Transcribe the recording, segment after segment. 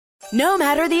No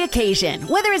matter the occasion,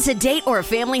 whether it's a date or a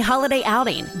family holiday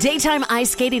outing, daytime ice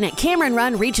skating at Cameron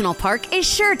Run Regional Park is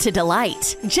sure to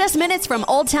delight. Just minutes from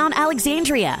Old Town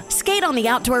Alexandria. Skate on the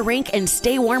outdoor rink and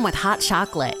stay warm with hot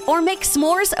chocolate, or make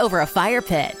s'mores over a fire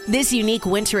pit. This unique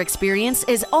winter experience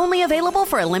is only available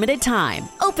for a limited time.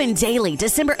 Open daily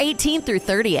December 18th through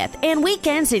 30th and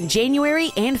weekends in January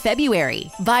and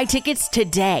February. Buy tickets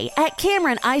today at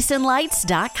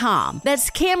CameronIceandLights.com.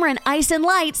 That's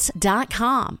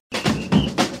CameronIceandLights.com.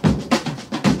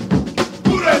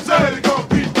 Who that say they gon'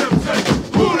 beat them say?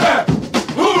 Who that?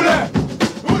 Who that?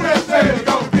 Who that say they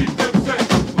gon' beat them say?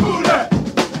 Who that?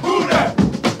 Who that?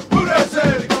 Who that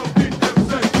say they gon' beat them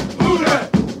say? Who that?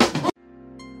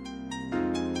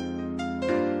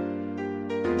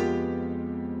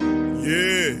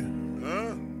 Yeah.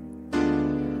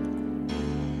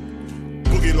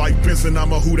 Boogie like Benson,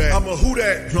 I'm a who that. I'm a who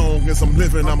that. Long as I'm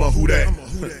living, I'm a who that.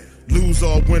 Lose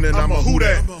or winning, I'm a who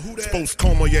that. Sports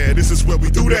coma, yeah, this is where we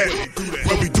do that.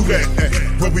 Where we do that,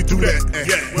 where we do that,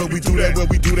 where we do that, where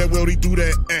we do that, where we do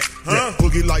that.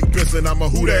 Boogie like Benson, I'm a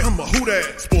who that. I'm a who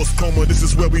that. Sports coma, this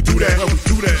is where we do that. Where we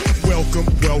do that. Welcome,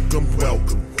 welcome,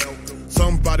 welcome.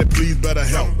 Somebody please better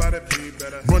help.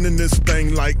 Running this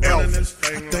thing like Elf.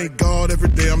 I thank God every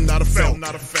day I'm not a felt.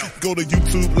 Go to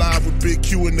YouTube Live with Big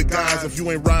Q and the guys. If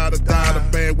you ain't ride or die, the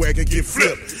bandwagon get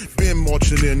flipped. Been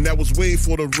marching in, that was way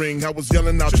for the ring. I was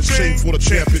yelling out your shade for the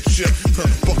championship.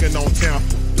 Bucking on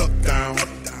Tampa, duck down.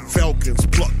 Falcons,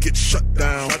 pluck, get shut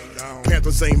down.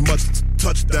 Panthers ain't much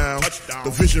touchdown.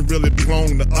 The vision really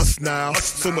belong to us now.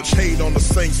 So much hate on the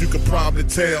Saints, you could probably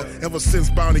tell. Ever since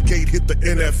Bounty Gate hit the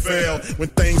NFL, when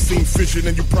things seem fishy,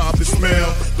 then you probably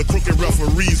smell the crooked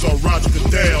referees or Roger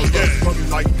Goodell. Yeah, running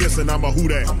like this, and I'm a who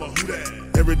that.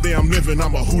 Every day I'm living,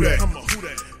 I'm a who that.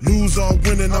 Lose or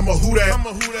winning, I'm a who that.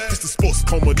 It's the sports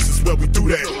coma, this is where we do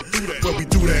that. Where we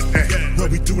do that, where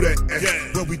we do that,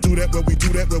 where we do that, where we do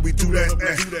that, where we do that.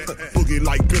 Boogie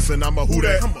like Benson, I'm a who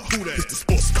that. It's the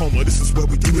sports coma, this is where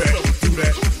we do that. You're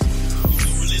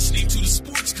listening to the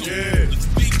Sports Coma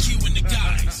with Big Q and the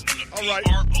guys on the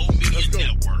PRO Media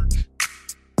Network.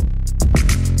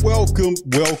 Welcome.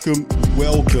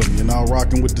 You're now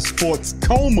rocking with the Sports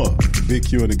Coma. Big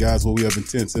Q and the guys, where we have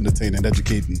intense, entertaining,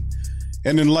 educating,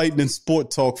 and enlightening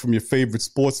sport talk from your favorite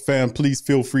sports fan. Please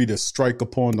feel free to strike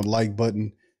upon the like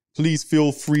button. Please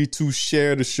feel free to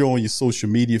share the show on your social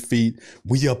media feed.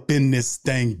 We up in this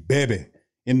thing, baby.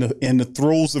 In the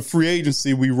throes of free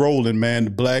agency, we rolling, man. The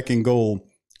black and gold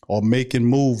are making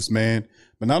moves, man.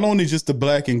 But not only just the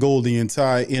black and gold, the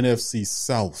entire NFC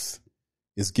South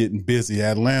is getting busy.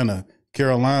 Atlanta,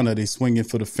 Carolina, they swinging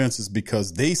for the fences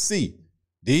because they think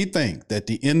that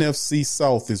the NFC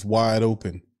South is wide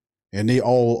open. And they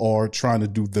all are trying to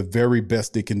do the very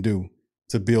best they can do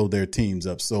to build their teams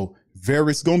up. So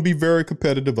it's going to be very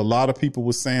competitive. A lot of people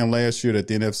were saying last year that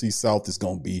the NFC South is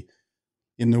going to be,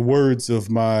 in the words of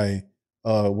my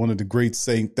one of the great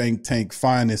think tank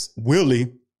finest,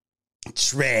 Willie,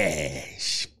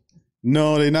 trash.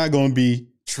 No, they're not going to be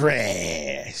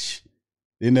trash.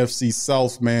 The NFC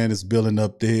South, man, is building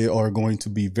up. They are going to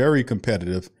be very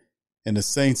competitive, and the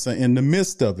Saints are in the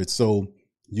midst of it. So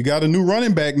you got a new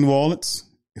running back, New Orleans.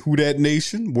 Who that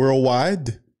nation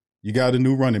worldwide? You got a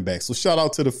new running back. So shout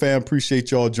out to the fam.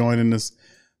 Appreciate y'all joining us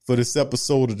for this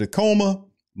episode of The Coma.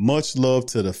 Much love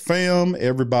to the fam,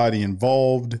 everybody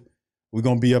involved. We're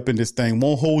going to be up in this thing.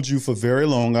 Won't hold you for very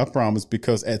long, I promise,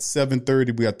 because at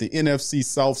 7:30, we got the NFC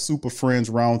South Super Friends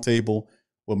Roundtable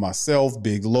with myself,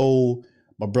 Big Lowell,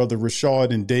 my brother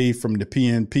Rashad and Dave from the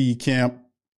PNP camp,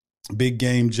 Big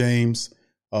Game James,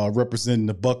 representing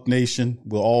the Buck Nation.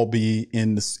 We'll all be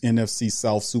in the NFC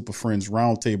South Super Friends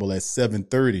Roundtable at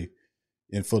 7:30.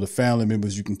 And for the family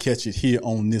members, you can catch it here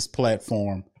on this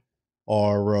platform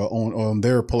or on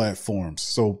their platforms.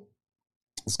 So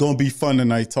it's going to be fun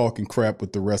tonight talking crap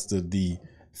with the rest of the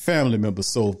family members.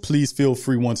 So please feel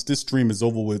free, once this stream is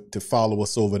over with, to follow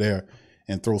us over there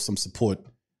and throw some support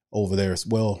over there as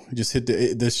well. Just hit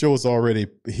the show is already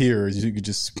here. You can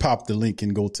just pop the link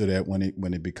and go to that when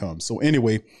it becomes. So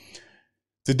anyway,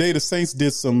 today the Saints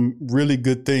did some really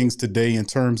good things today in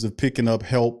terms of picking up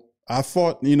help. I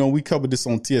thought, we covered this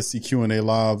on TSC Q&A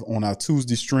Live on our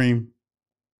Tuesday stream.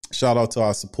 Shout out to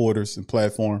our supporters and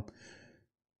platform.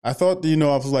 I thought, I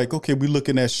was like, okay, we're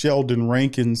looking at Sheldon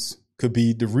Rankins could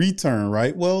be the return,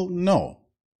 right? Well, no.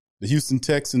 The Houston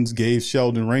Texans gave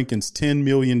Sheldon Rankins $10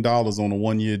 million on a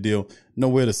 1-year deal.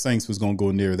 Nowhere the Saints was going to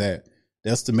go near that. The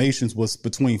estimations was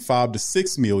between $5 to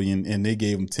 $6 million, and they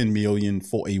gave him $10 million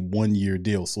for a 1-year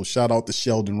deal. So shout out to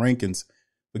Sheldon Rankins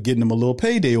for getting him a little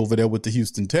payday over there with the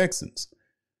Houston Texans.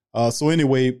 So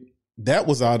anyway, that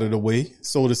was out of the way.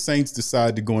 So the Saints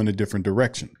decided to go in a different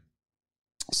direction.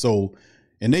 So,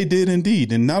 and they did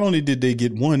indeed. And not only did they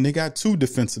get one, they got 2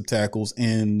 defensive tackles.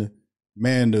 And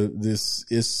man,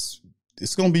 it's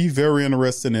going to be very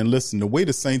interesting. And listen, the way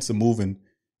the Saints are moving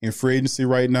in free agency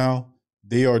right now,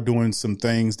 they are doing some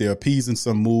things. They're appeasing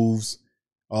some moves.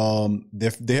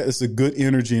 There's a good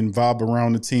energy and vibe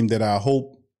around the team that I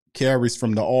hope carries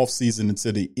from the off season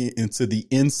into the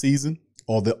end season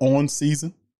or the on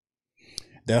season.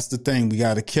 That's the thing. We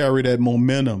got to carry that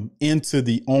momentum into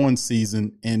the on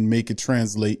season and make it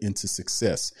translate into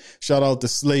success. Shout out to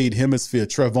Slade, Hemisphere,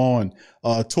 Trevon,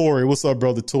 Tori. What's up,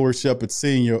 brother? Tori Shepard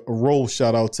Sr. Rose,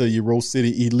 shout out to you. Rose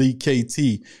City Elite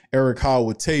KT, Eric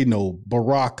Howard, Tano,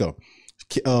 Baraka.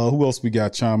 Who else we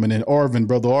got chiming in? Arvin,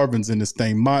 brother Arvin's in this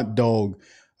thing. Mont Dog,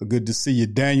 good to see you.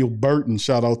 Daniel Burton,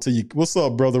 shout out to you. What's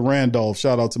up, brother Randolph?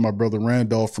 Shout out to my brother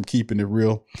Randolph from Keeping It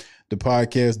Real. The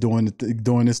podcast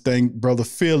doing this thing. Brother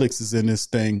Felix is in this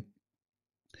thing.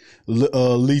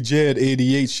 Lee Jed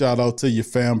 88, shout out to you,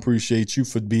 fam. Appreciate you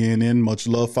for being in. Much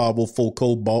love. 504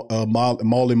 Code,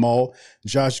 Molly Mall.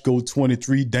 Josh Go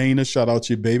 23. Dana, shout out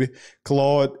to you, baby.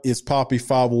 Claude is Poppy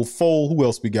 504. Who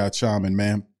else we got chiming,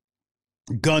 man?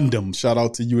 Gundam, shout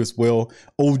out to you as well.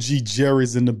 OG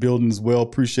Jerry's in the building as well.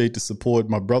 Appreciate the support,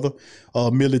 my brother.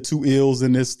 Millie 2 Ills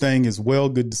in this thing as well.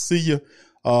 Good to see you.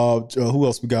 Who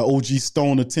else we got? OG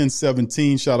Stoner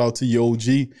 1017. Shout out to you,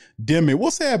 OG. Demi,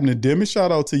 what's happening, Demi?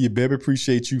 Shout out to you, baby.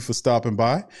 Appreciate you for stopping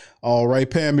by. All right,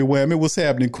 Pammy Whammy, what's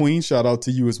happening, Queen? Shout out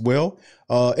to you as well.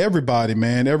 Everybody,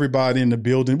 man, everybody in the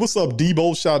building. What's up,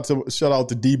 Debo? Shout out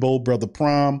to Debo, brother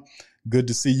Prime. Good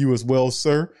to see you as well,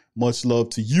 sir. Much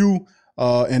love to you.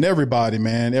 And everybody,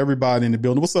 man, everybody in the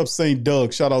building. What's up, St.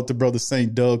 Doug? Shout out to brother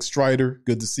St. Doug Strider.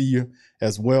 Good to see you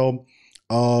as well.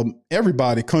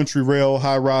 Everybody, Country Rail,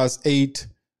 High Rise 8.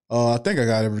 I think I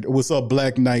got everything. What's up,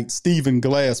 Black Knight? Stephen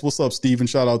Glass. What's up, Stephen?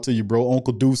 Shout out to you, bro.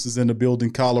 Uncle Deuce is in the building.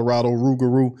 Colorado,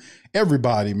 Rougarou.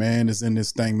 Everybody, man, is in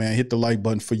this thing, man. Hit the like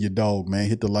button for your dog, man.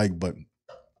 Hit the like button.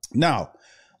 Now,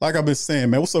 like I've been saying,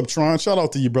 man, what's up, Tron? Shout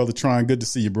out to you, brother Tron. Good to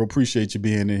see you, bro. Appreciate you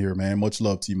being in here, man. Much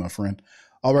love to you, my friend.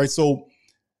 All right, so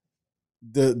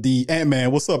the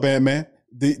Ant-Man. What's up, Ant-Man?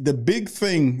 The big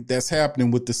thing that's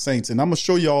happening with the Saints, and I'm going to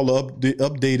show you all the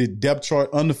updated depth chart,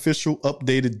 unofficial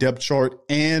updated depth chart,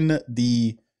 and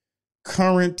the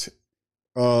current,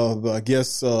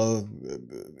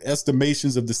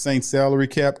 estimations of the Saints salary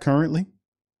cap currently.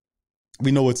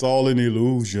 We know it's all an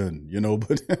illusion,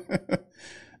 but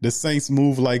the Saints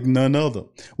move like none other.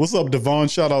 What's up, Devon?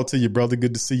 Shout out to you, brother.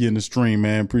 Good to see you in the stream,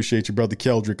 man. Appreciate you, brother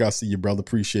Keldrick. I see you, brother.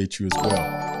 Appreciate you as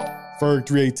well. Ferg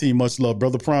 318, much love.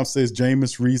 Brother Prime says,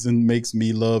 Jameis reason makes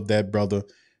me love that brother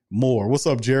more. What's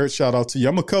up, Jared? Shout out to you.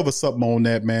 I'm going to cover something on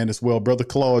that, man, as well. Brother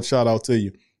Claude, shout out to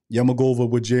you. Yeah, I'm going to go over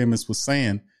what Jameis was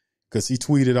saying because he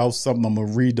tweeted out something. I'm going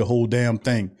to read the whole damn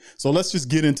thing. So let's just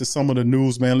get into some of the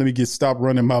news, man. Let me stop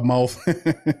running my mouth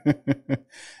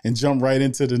and jump right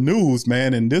into the news,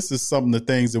 man. And this is some of the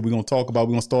things that we're going to talk about.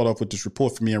 We're going to start off with this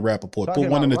report from me and Rappaport. Put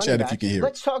one in the chat if you can hear it.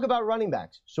 Let's talk about running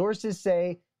backs. Sources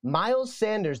say Miles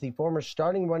Sanders, the former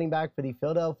starting running back for the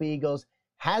Philadelphia Eagles,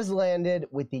 has landed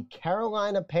with the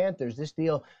Carolina Panthers. This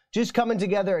deal just coming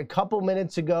together a couple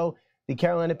minutes ago. The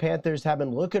Carolina Panthers have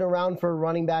been looking around for a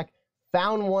running back,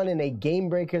 found one in a game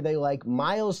breaker they like.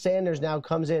 Miles Sanders now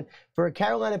comes in for a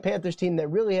Carolina Panthers team that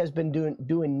really has been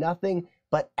doing nothing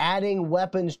but adding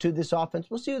weapons to this offense.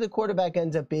 We'll see who the quarterback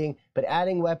ends up being, but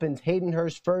adding weapons. Hayden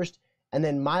Hurst first, and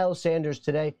then Miles Sanders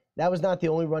today. That was not the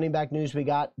only running back news we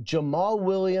got. Jamal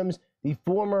Williams, the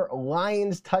former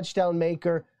Lions touchdown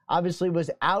maker, obviously was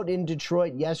out in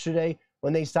Detroit yesterday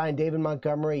when they signed David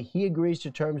Montgomery. He agrees to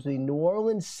terms with the New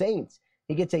Orleans Saints.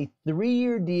 He gets a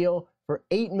 3-year deal for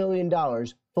 $8 million,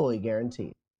 fully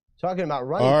guaranteed. Talking about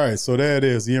running. All right, so there it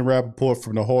is. Ian Rappaport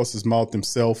from the horse's mouth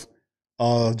himself.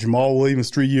 Jamal Williams,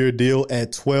 3-year deal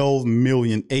at $12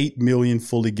 million, $8 million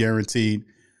fully guaranteed.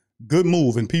 Good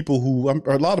move, and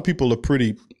a lot of people are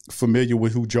pretty familiar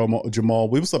with who Jamal.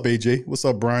 What's up, AJ? What's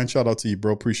up, Brian? Shout out to you,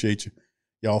 bro. Appreciate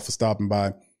y'all for stopping by.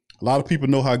 A lot of people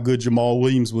know how good Jamal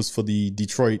Williams was for the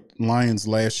Detroit Lions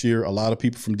last year. A lot of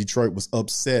people from Detroit was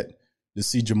upset to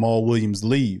see Jamal Williams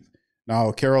leave.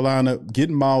 Now, Carolina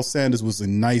getting Miles Sanders was a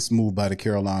nice move by the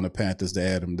Carolina Panthers to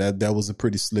add him. That was a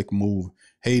pretty slick move.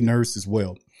 Hayden Hurst as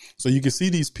well. So you can see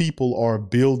these people are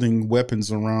building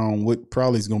weapons around what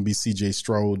probably is going to be C.J.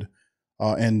 Stroud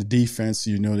and the defense.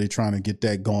 They're trying to get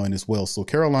that going as well. So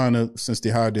Carolina, since they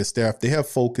hired their staff, they have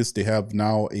focus. They have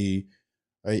now a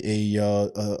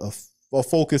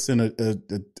focus and a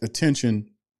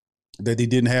attention that they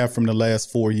didn't have from the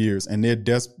last 4 years. And they're I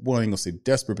ain't going to say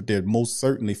desperate, but they're most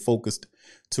certainly focused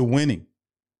to winning.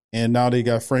 And now they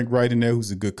got Frank Wright in there,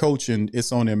 who's a good coach, and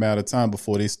it's only a matter of time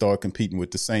before they start competing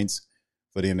with the Saints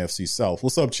for the NFC South.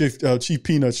 What's up, Chief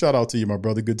Peanut? Shout out to you, my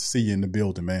brother. Good to see you in the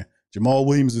building, man. Jamal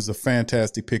Williams is a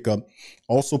fantastic pickup.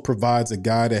 Also provides a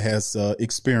guy that has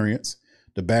experience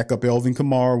to back up Alvin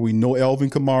Kamara. We know Alvin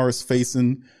Kamara is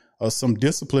facing some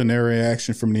disciplinary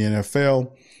action from the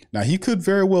NFL. Now, he could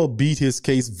very well beat his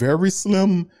case. Very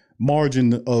slim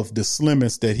margin of the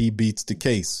slimmest that he beats the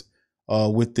case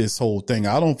with this whole thing.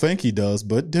 I don't think he does,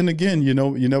 but then again, you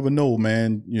never know,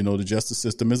 man. The justice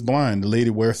system is blind. The lady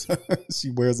wears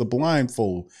a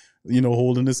blindfold,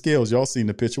 holding the scales. Y'all seen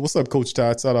the picture. What's up, Coach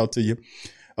Todd? Shout out to you.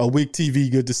 Week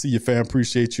TV, good to see you, fam.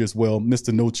 Appreciate you as well.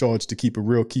 Mr. No Charge to keep it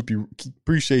real.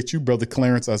 Appreciate you, brother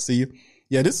Clarence. I see you.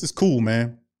 Yeah, this is cool,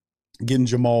 man. Getting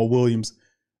Jamal Williams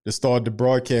to start the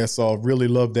broadcast off. Really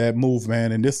love that move,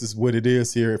 man. And this is what it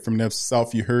is here from the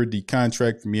South. You heard the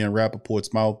contract from Ian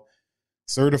Rappaport's mouth.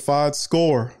 Certified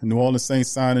score. New Orleans Saints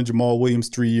signing Jamal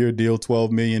Williams, 3-year deal, $12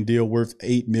 million deal worth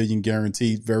 $8 million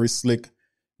guaranteed. Very slick.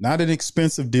 Not an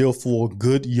expensive deal for a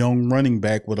good young running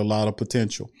back with a lot of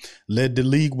potential. Led the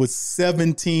league with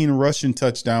 17 rushing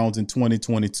touchdowns in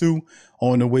 2022,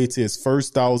 on the way to his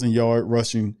first 1,000-yard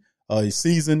rushing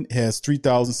season. Has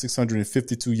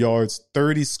 3,652 yards,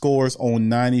 30 scores on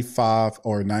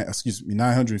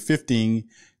 915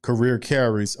 career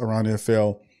carries around the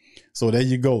NFL. So there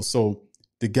you go. So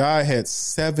the guy had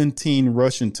 17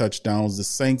 rushing touchdowns. The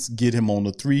Saints get him on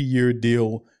a 3-year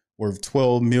deal worth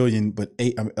 $12 million, but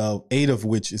eight of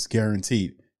which is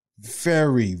guaranteed.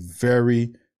 Very,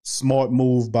 very smart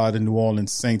move by the New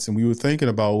Orleans Saints. And we were thinking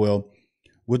about, well,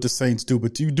 what the Saints do,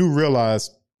 but you do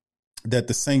realize that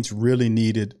the Saints really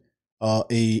needed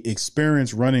a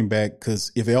experienced running back,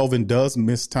 because if Alvin does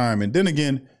miss time, and then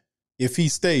again, if he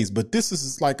stays, but this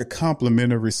is like a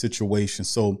complimentary situation.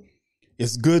 So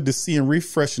it's good to see and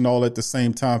refreshing all at the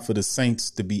same time for the Saints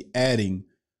to be adding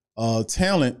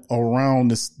talent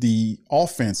around the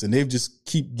offense, and they've just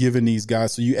keep giving these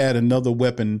guys. So you add another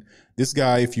weapon. This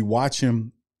guy, if you watch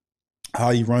him,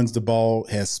 how he runs the ball,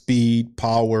 has speed,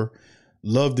 power.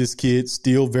 Love this kid,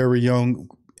 still very young,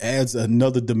 adds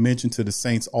another dimension to the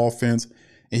Saints offense,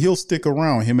 and he'll stick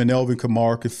around. Him and Alvin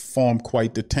Kamara could form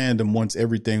quite the tandem once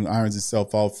everything irons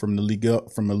itself out from a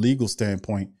legal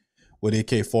standpoint with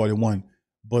AK-41.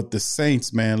 But the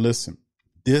Saints, man, listen,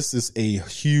 this is a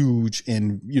huge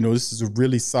and, this is a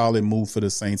really solid move for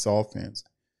the Saints offense.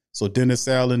 So Dennis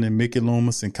Allen and Mickey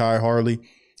Loomis and Kai Harley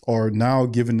are now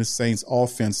giving the Saints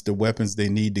offense the weapons they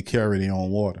need to carry their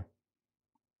own water.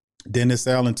 Dennis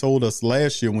Allen told us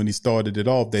last year when he started it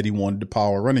off that he wanted the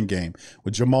power running game.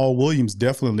 Well, Jamal Williams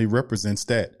definitely represents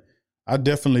that. I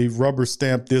definitely rubber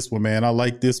stamped this one, man. I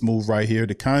like this move right here.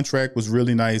 The contract was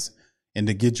really nice. And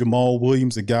to get Jamal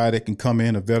Williams, a guy that can come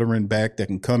in, a veteran back that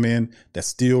can come in, that's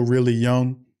still really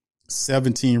young,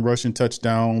 17 rushing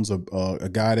touchdowns, a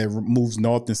guy that moves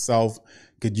north and south,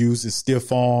 could use his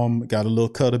stiff arm, got a little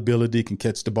cut ability, can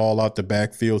catch the ball out the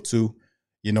backfield too.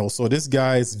 So this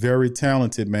guy is very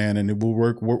talented, man, and it will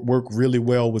work really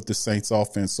well with the Saints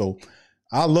offense. So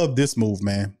I love this move,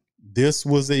 man. This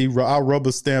was I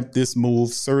rubber stamped this move,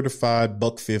 certified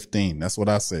 $115. That's what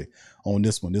I say on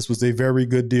this one. This was a very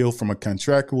good deal from a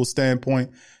contractual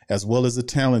standpoint as well as a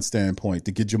talent standpoint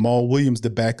to get Jamal Williams to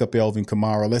back up Alvin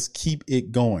Kamara. Let's keep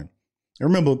it going. And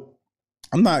remember,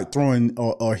 I'm not throwing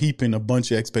or heaping a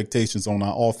bunch of expectations on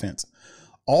our offense.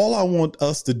 All I want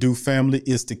us to do, family,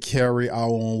 is to carry our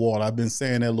own water. I've been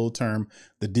saying that little term.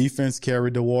 The defense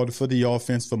carried the water for the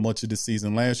offense for much of the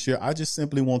season last year. I just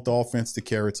simply want the offense to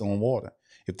carry its own water.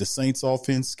 If the Saints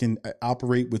offense can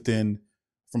operate within,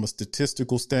 from a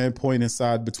statistical standpoint,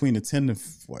 inside between the 10 to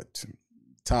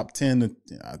top 10 to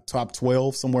top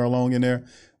 12, somewhere along in there,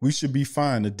 we should be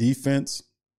fine. The defense,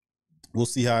 we'll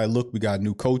see how it look. We got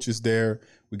new coaches there.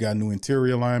 We got new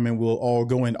interior linemen. We'll all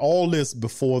go in all this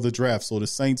before the draft. So the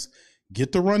Saints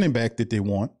get the running back that they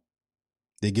want.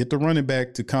 They get the running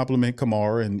back to complement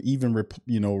Kamara and even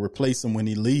replace him when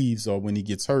he leaves or when he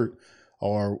gets hurt,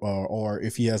 or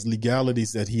if he has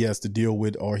legalities that he has to deal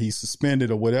with, or he's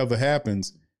suspended or whatever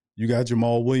happens. You got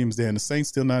Jamal Williams there, and the Saints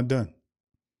still not done.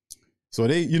 So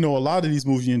they, a lot of these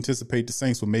moves you anticipate the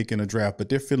Saints will make in a draft, but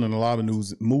they're feeling a lot of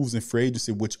moves in free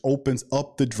agency, which opens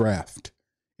up the draft.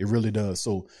 It really does.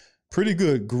 So pretty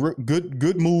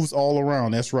good moves all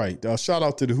around. That's right. Shout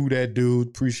out to the Who Dat Dude.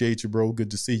 Appreciate you, bro.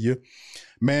 Good to see you.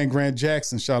 Man, Grant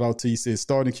Jackson, shout out to you. He says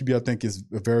starting QB, I think, is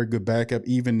a very good backup.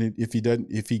 Even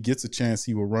if he gets a chance,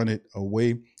 he will run it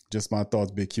away. Just my thoughts,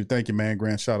 Big Q. Thank you, man.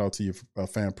 Grant, shout out to you,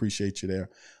 fan. Appreciate you there.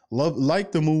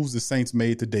 Like the moves the Saints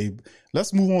made today.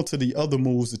 Let's move on to the other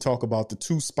moves to talk about the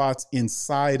two spots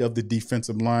inside of the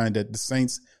defensive line that the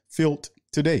Saints filled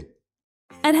today.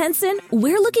 At Henson,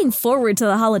 we're looking forward to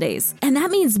the holidays, and that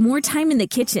means more time in the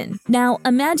kitchen. Now,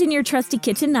 imagine your trusty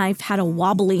kitchen knife had a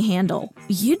wobbly handle.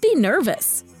 You'd be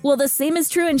nervous. Well, the same is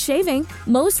true in shaving.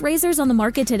 Most razors on the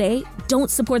market today don't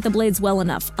support the blades well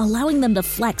enough, allowing them to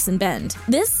flex and bend.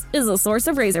 This is a source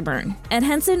of razor burn. At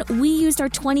Henson, we used our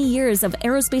 20 years of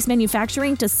aerospace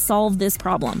manufacturing to solve this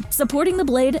problem, supporting the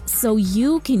blade so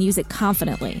you can use it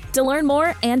confidently. To learn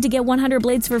more and to get 100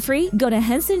 blades for free, go to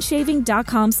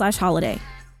hensonshaving.com/holiday.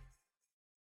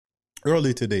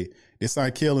 Earlier today, they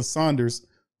signed Khalen Saunders,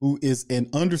 who is an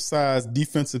undersized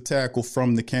defensive tackle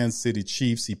from the Kansas City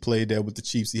Chiefs. He played there with the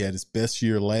Chiefs. He had his best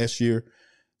year last year.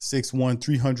 6'1",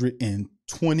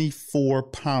 324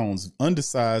 pounds,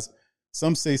 undersized.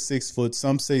 Some say 6 foot,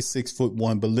 some say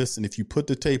 6'1". But listen, if you put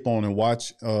the tape on and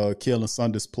watch Khalen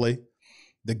Saunders play,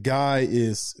 the guy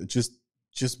is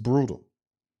just brutal.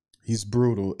 He's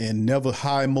brutal and never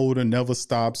high motor, never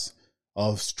stops.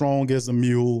 Strong as a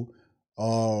mule.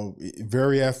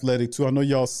 Very athletic too. I know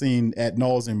y'all seen ad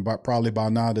nauseum probably by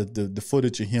now the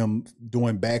footage of him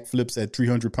doing backflips at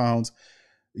 300 pounds.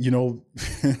 You know,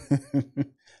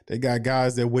 they got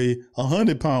guys that weigh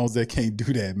 100 pounds that can't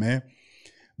do that, man.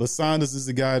 But Saunders is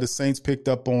the guy the Saints picked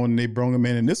up on, and they brought him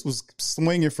in, and this was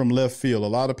swinging from left field. A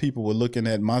lot of people were looking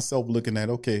at, myself looking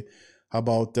at, okay, how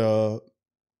about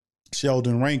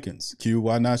Sheldon Rankins?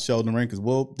 Why not Sheldon Rankins?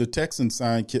 Well, the Texans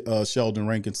signed Sheldon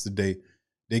Rankins today.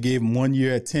 They gave him 1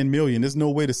 year at $10 million. There's no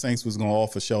way the Saints was going to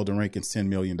offer Sheldon Rankins $10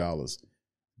 million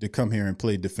to come here and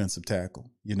play defensive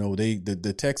tackle. You know,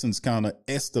 the Texans kind of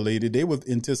escalated. They were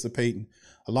anticipating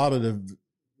a lot of the,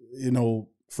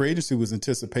 free agency was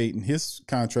anticipating his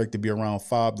contract to be around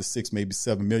 5 to 6, maybe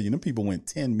 $7 million. Them people went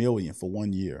 $10 million for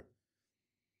 1 year.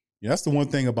 Yeah, that's the one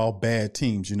thing about bad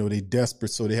teams. You know, they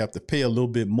desperate, so they have to pay a little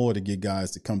bit more to get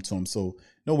guys to come to them. So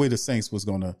no way the Saints was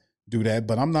going to do that,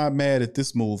 but I'm not mad at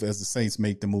this move as the Saints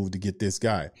make the move to get this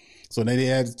guy. So now they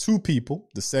added 2 people,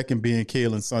 the second being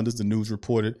Khalen Saunders. The news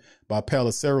reported by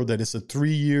Pelissero that it's a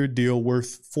 3-year deal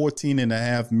worth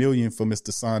 $14.5 million for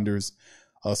Mr. Saunders.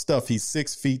 Stuff. He's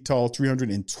 6 feet tall,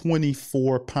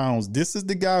 324 pounds. This is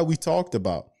the guy we talked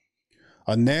about.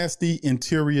 A nasty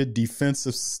interior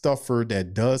defensive stuffer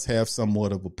that does have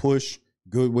somewhat of a push,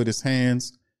 good with his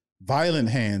hands. Violent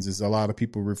hands is a lot of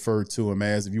people refer to him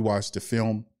as if you watch the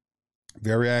film.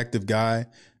 Very active guy,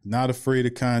 not afraid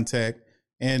of contact,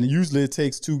 and usually it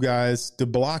takes 2 guys to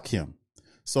block him.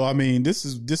 So, I mean, this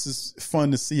is fun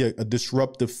to see a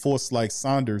disruptive force like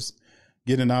Saunders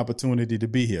get an opportunity to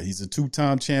be here. He's a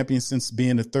 2-time champion since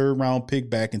being a 3rd-round pick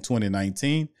back in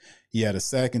 2019. He had a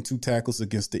sack and 2 tackles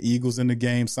against the Eagles in the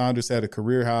game. Saunders had a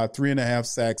career high 3.5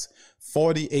 sacks,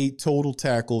 48 total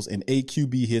tackles, and 8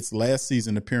 QB hits last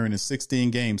season, appearing in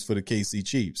 16 games for the KC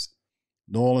Chiefs.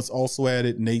 New Orleans also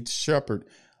added Nate Shepard.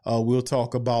 We'll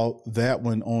talk about that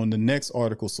one on the next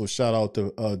article. So shout out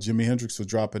to Jimi Hendrix for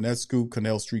dropping that scoop.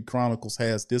 Canal Street Chronicles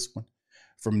has this one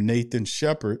from Nathan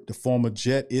Shepard. The former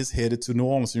Jet is headed to New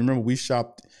Orleans. You remember we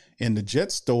shopped in the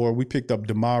Jet store. We picked up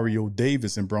DeMario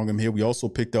Davis and brought him here. We also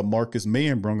picked up Marcus May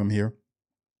and brought him here.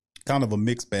 Kind of a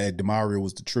mixed bag. DeMario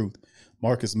was the truth.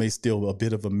 Marcus May still a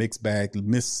bit of a mixed bag.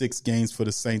 Missed 6 games for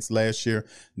the Saints last year.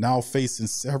 Now facing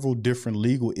several different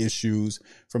legal issues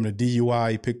from the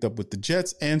DUI he picked up with the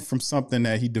Jets and from something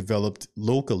that he developed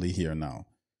locally here now.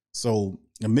 So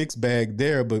a mixed bag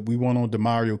there, but we want on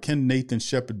DeMario. Can Nathan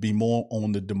Shepard be more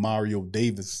on the DeMario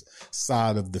Davis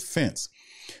side of the fence?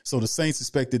 So the Saints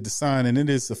expected to sign, and it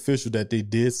is official that they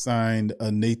did sign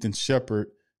Nathan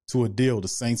Shepard to a deal. The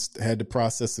Saints had the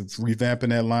process of revamping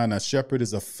that line. Now, Shepard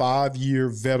is a 5-year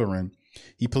veteran.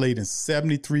 He played in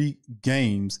 73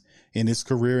 games in his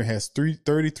career, has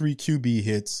 33 QB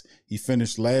hits. He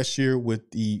finished last year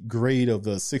with the grade of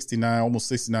 69, almost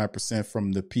 69%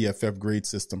 from the PFF grade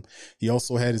system. He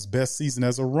also had his best season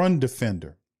as a run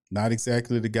defender. Not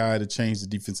exactly the guy to change the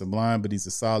defensive line, but he's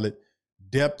a solid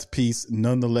depth piece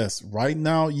nonetheless. Right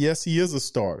now, yes, he is a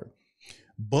starter,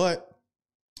 but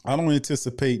I don't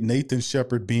anticipate Nathan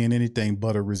Shepard being anything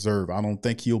but a reserve. I don't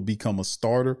think he'll become a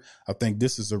starter. I think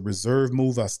this is a reserve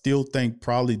move. I still think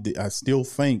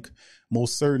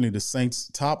most certainly the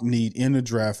Saints' top need in the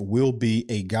draft will be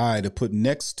a guy to put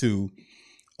next to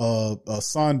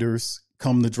Saunders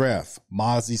come the draft.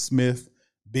 Mozzie Smith,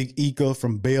 Big Ika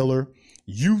from Baylor.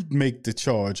 You make the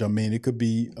charge. I mean, it could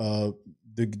be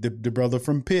the brother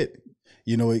from Pitt.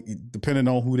 Depending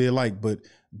on who they like, but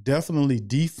definitely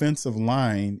defensive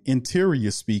line,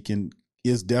 interior speaking,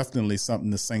 is definitely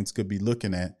something the Saints could be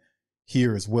looking at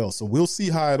here as well. So we'll see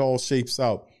how it all shapes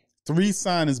out. 3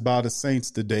 signings by the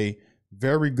Saints today.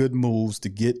 Very good moves to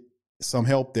get some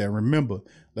help there. Remember,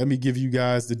 let me give you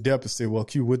guys the depth and say, well,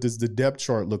 Q, what does the depth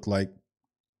chart look like?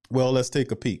 Well, let's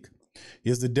take a peek.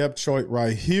 Here's the depth chart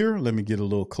right here. Let me get a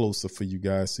little closer for you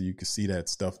guys so you can see that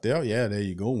stuff there. Yeah, there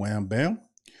you go. Wham, bam.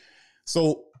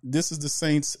 So this is the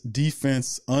Saints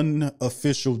defense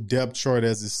unofficial depth chart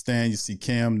as it stands. You see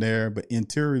Cam there, but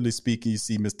interiorly speaking, you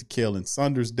see Mr. Khalen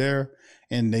Saunders there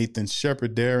and Nathan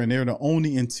Shepard there. And they're the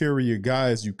only interior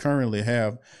guys you currently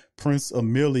have. Prince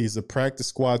Emili is a practice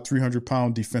squad,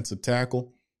 300-pound defensive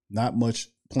tackle. Not much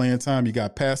playing time. You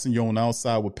got Passanio on the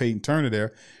outside with Peyton Turner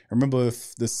there. Remember,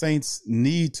 if the Saints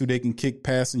need to, they can kick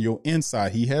Passanio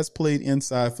inside. He has played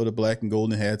inside for the Black and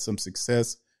Gold and had some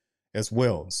success as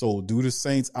well. So do the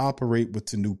Saints operate with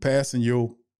Tanu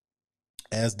Passanio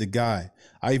as the guy?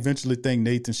 I eventually think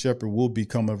Nathan Shepard will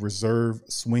become a reserve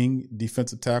swing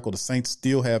defensive tackle. The Saints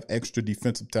still have extra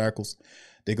defensive tackles.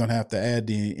 They're going to have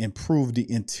to improve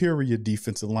the interior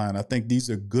defensive line. I think these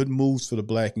are good moves for the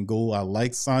Black and Gold. I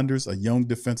like Saunders, a young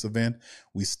defensive end.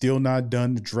 We still not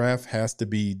done. The draft has to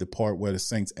be the part where the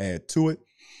Saints add to it.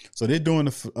 So they're doing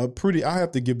I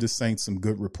have to give the Saints some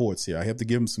good reports here. I have to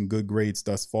give them some good grades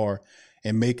thus far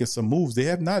and making some moves. They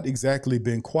have not exactly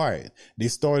been quiet. They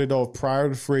started off prior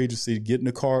to free agency, getting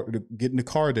the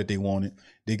car that they wanted.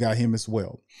 They got him as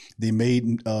well. They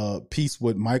made peace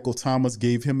with Michael Thomas,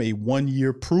 gave him a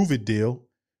 1-year prove-it deal,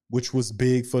 which was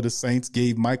big for the Saints,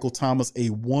 gave Michael Thomas a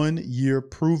 1-year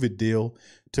prove-it deal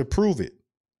to prove it.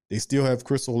 They still have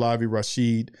Chris Olave,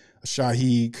 Rashid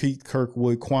Shaheed, Keith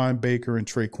Kirkwood, Quan Baker, and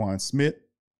Traquan Smith.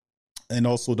 And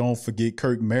also don't forget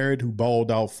Kirk Merritt, who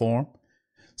balled out for him.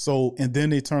 So, and then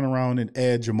they turn around and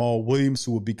add Jamal Williams,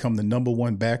 who will become the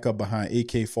 #1 backup behind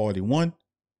AK-41.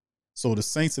 So the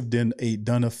Saints have done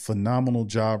a phenomenal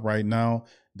job right now.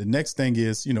 The next thing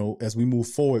is, as we move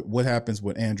forward, what happens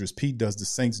with Andrews Pete? Does the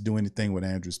Saints do anything with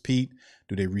Andrews Pete?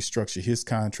 Do they restructure his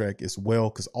contract as well?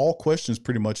 Because all questions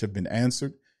pretty much have been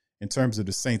answered. In terms of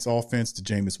the Saints offense, the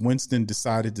Jameis Winston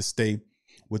decided to stay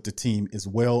with the team as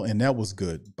well, and that was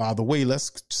good. By the way, let's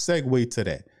segue to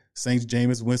that. Saints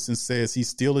Jameis Winston says he's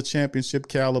still a championship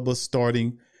caliber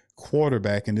starting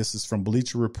quarterback, and this is from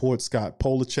Bleacher Report. Scott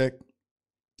Polachek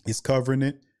is covering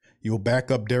it. He'll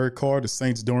back up Derek Carr. The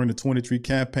Saints during the 23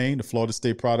 campaign, the Florida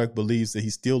State product, believes that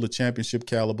he's still a championship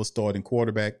caliber starting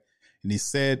quarterback, and he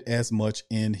said as much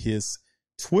in his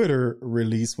Twitter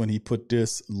release when he put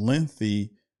this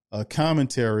lengthy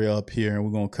commentary up here, and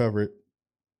we're going to cover it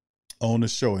on the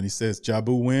show. And he says,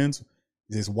 Jabu wins.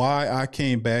 This is why I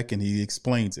came back, and he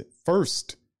explains it.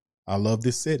 First, I love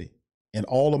this city. In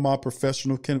all of my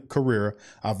professional career,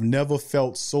 I've never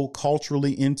felt so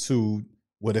culturally into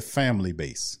with a family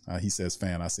base. He says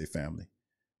fan, I say family.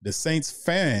 The Saints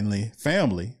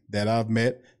family that I've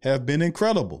met have been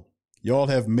incredible. Y'all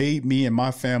have made me and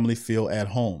my family feel at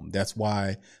home. That's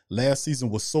why last season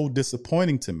was so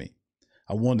disappointing to me.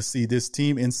 I want to see this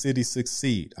team and city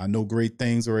succeed. I know great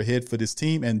things are ahead for this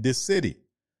team and this city.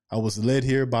 I was led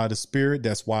here by the Spirit.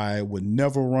 That's why I would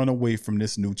never run away from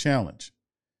this new challenge.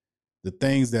 The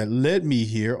things that led me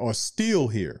here are still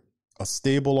here. A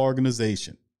stable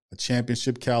organization, a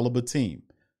championship caliber team,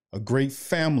 a great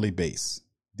family base.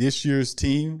 This year's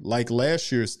team, like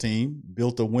last year's team,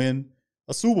 built to win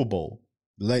a Super Bowl.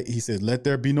 He said, let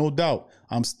there be no doubt.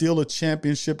 I'm still a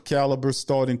championship caliber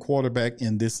starting quarterback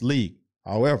in this league.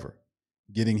 However,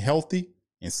 getting healthy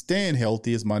and staying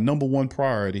healthy is my #1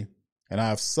 priority, and I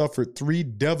have suffered 3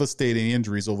 devastating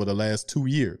injuries over the last 2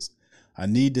 years. I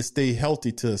need to stay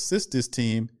healthy to assist this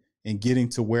team in getting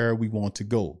to where we want to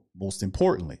go. Most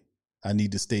importantly, I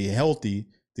need to stay healthy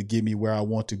to get me where I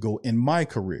want to go in my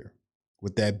career.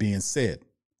 With that being said,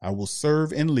 I will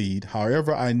serve and lead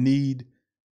however I need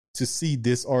to see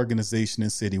this organization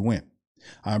and city win.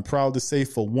 I'm proud to say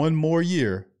for 1 more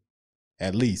year,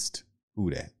 at least, who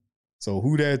that? So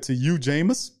who that to you,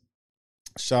 Jameis?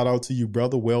 Shout out to you,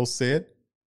 brother. Well said.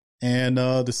 And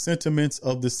the sentiments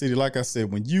of the city, like I said,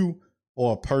 when you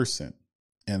are a person,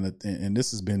 and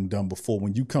this has been done before,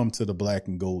 when you come to the Black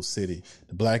and Gold city,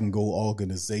 the Black and Gold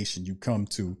organization, you come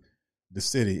to the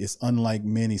city, it's unlike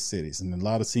many cities. And a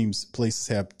lot of places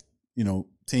have,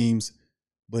 teams,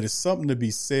 but it's something to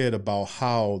be said about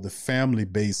how the family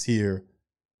base here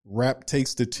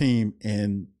takes the team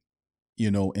and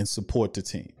support the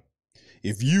team.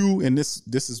 If you, and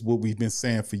this is what we've been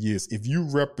saying for years, if you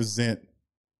represent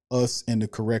us in the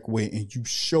correct way and you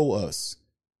show us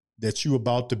that you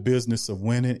about the business of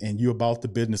winning and you about the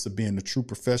business of being a true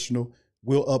professional,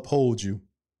 we'll uphold you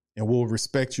and we'll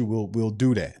respect you. We'll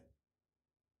do that.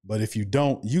 But if you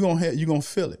don't, you're gonna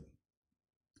feel it.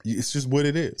 It's just what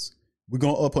it is. We're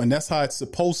gonna uphold, and that's how it's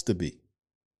supposed to be.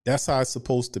 That's how it's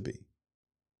supposed to be.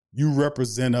 You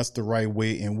represent us the right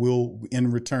way, and we'll,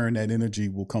 in return, that energy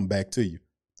will come back to you.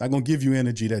 I'm not going to give you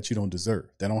energy that you don't deserve.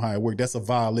 That don't how it works. That's a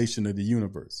violation of the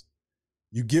universe.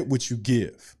 You get what you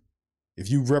give. If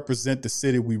you represent the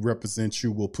city, we represent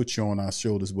you. We'll put you on our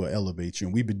shoulders. We'll elevate you.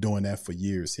 And we've been doing that for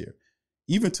years here,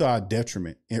 even to our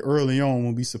detriment. And early on,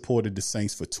 when we supported the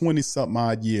Saints for 20-something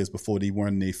odd years before they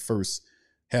won their first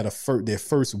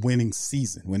winning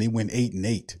season, when they went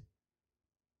 8-8.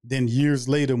 Then years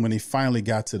later, when they finally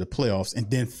got to the playoffs,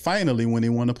 and then finally when they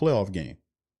won a playoff game.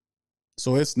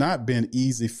 So it's not been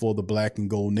easy for the Black and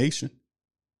Gold Nation.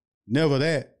 Never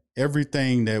that.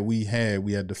 Everything that we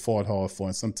had to fight hard for,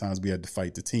 and sometimes we had to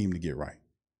fight the team to get right.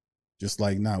 Just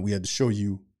like now, we had to show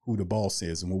you who the boss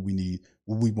is and what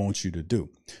we want you to do.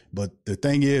 But the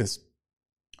thing is,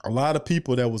 a lot of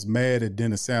people that was mad at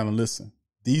Dennis Allen, listen,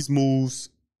 these moves,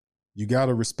 you got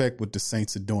to respect what the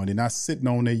Saints are doing. They're not sitting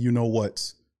on there, you know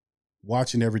what,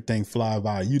 watching everything fly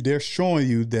by. They're showing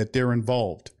you that they're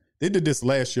involved. They did this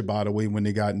last year, by the way, when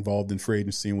they got involved in free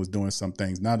agency and was doing some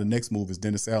things. Now the next move is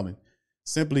Dennis Allen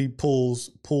simply pull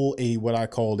what I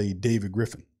call a David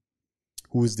Griffin,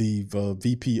 who is the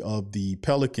VP of the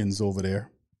Pelicans over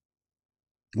there,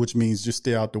 which means just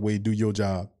stay out the way, do your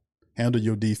job, handle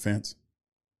your defense.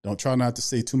 Don't try not to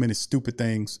say too many stupid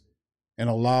things, and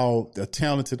allow a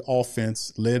talented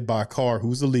offense led by Carr,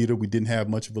 who's a leader. We didn't have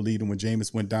much of a leader when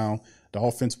Jameis went down. The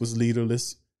offense was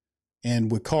leaderless.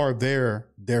 And with Carr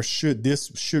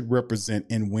this should represent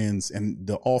in wins, and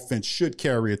the offense should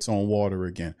carry its own water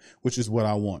again, which is what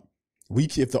I want.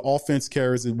 If the offense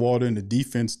carries its water and the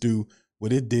defense do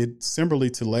what it did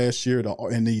similarly to last year,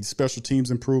 and the special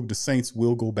teams improve, the Saints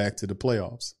will go back to the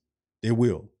playoffs. They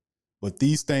will. But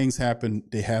these things happen.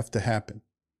 They have to happen.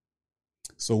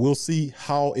 So we'll see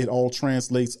how it all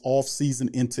translates off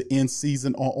season into in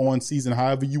season or on season,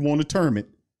 however you want to term it.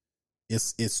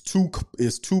 It's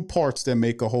two parts that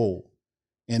make a whole.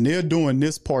 And they're doing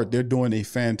this part. They're doing a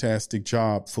fantastic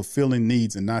job fulfilling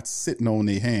needs and not sitting on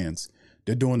their hands.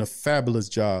 They're doing a fabulous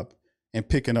job and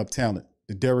picking up talent.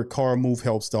 The Derek Carr move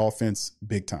helps the offense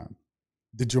big time.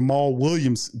 The Jamal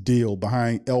Williams deal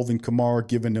behind Elvin Kamara,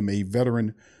 giving them a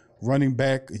veteran running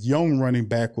back, young running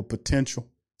back with potential.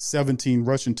 17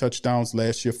 rushing touchdowns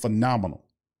last year. Phenomenal.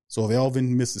 So if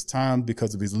Elvin misses time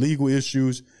because of his legal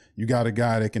issues, you got a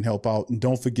guy that can help out. And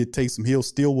don't forget Taysom Hill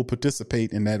still will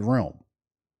participate in that realm.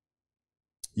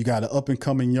 You got an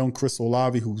up-and-coming young Chris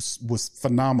Olave who was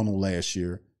phenomenal last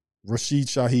year. Rashid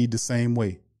Shaheed the same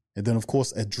way. And then, of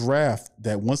course, a draft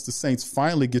that once the Saints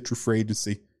finally get through free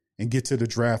agency and get to the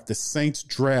draft, the Saints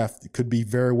draft could be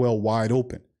very well wide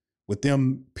open with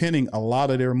them pinning a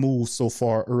lot of their moves so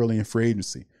far early in free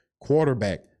agency.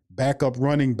 Quarterback, backup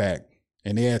running back,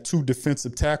 and they had 2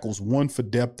 defensive tackles, one for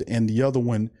depth and the other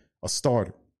one a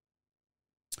starter.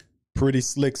 Pretty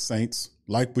slick, Saints.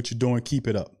 Like what you're doing. Keep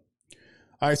it up.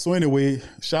 All right, so anyway,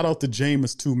 shout out to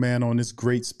Jameis too, man, on this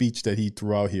great speech that he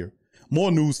threw out here.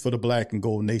 More news for the Black and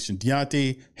Gold Nation.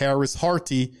 Deontay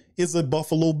Harris-Harty is a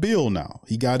Buffalo Bill now.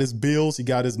 He got his bills, he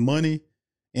got his money,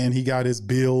 and he got his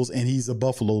bills, and he's a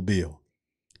Buffalo Bill.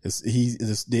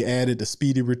 They added the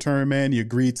speedy return, man. He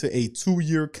agreed to a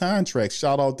 2-year contract.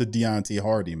 Shout out to Deontay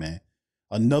Hardy, man.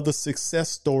 Another success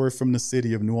story from the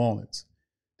city of New Orleans.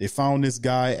 They found this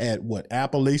guy at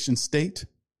Appalachian State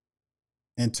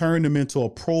and turned him into a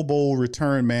Pro Bowl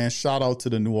return man. Shout out to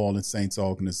the New Orleans Saints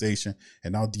organization.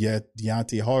 And now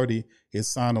Deontay Hardy has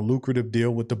signed a lucrative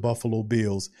deal with the Buffalo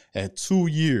Bills at 2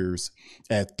 years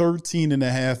at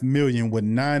 $13.5 million with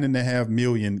 $9.5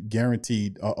 million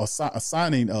guaranteed,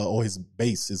 signing or his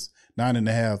base is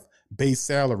 $9.5 base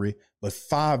salary, but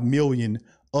 $5 million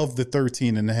of the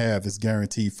 $13.5 is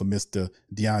guaranteed for Mr.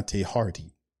 Deontay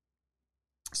Hardy.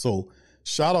 So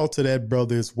shout out to that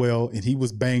brother as well. And he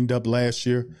was banged up last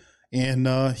year and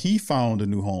he found a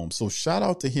new home. So shout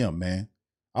out to him, man.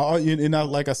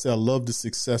 Like I said, I love the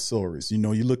success stories. You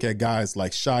know, you look at guys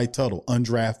like Shy Tuttle,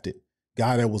 undrafted,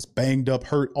 guy that was banged up,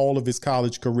 hurt all of his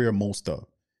college career, most of.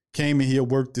 Came in here,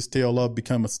 worked his tail up,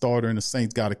 become a starter, and the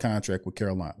Saints got a contract with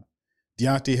Carolina.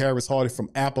 Deontay Harris-Hardy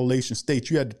from Appalachian State.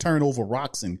 You had to turn over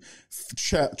rocks and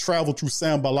travel through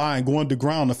Sambalai and go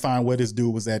underground to find where this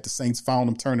dude was at. The Saints found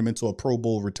him, turned him into a Pro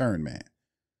Bowl return man.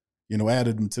 You know,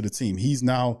 added him to the team. He's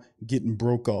now getting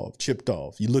chipped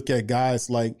off. You look at guys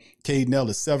like Caden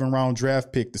Ellis, 7th-round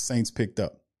draft pick the Saints picked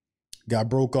up. Got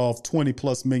broke off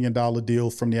 $20+ million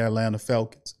deal from the Atlanta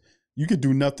Falcons. You could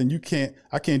do nothing.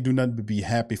 I can't do nothing but be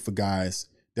happy for guys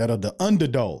that are the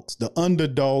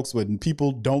underdogs when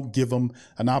people don't give them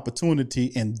an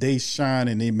opportunity and they shine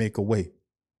and they make a way.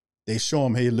 They show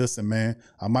them, hey, listen, man,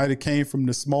 I might have came from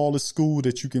the smallest school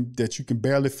that you can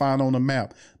barely find on a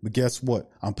map, but guess what?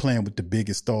 I'm playing with the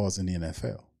biggest stars in the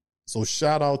NFL. So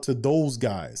shout out to those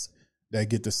guys that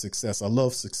get the success. I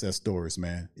love success stories,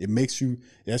 man.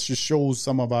 That just shows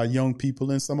some of our young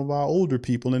people and some of our older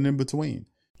people and in between.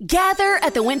 Gather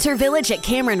at the Winter Village at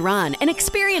Cameron Run and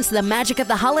experience the magic of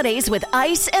the holidays with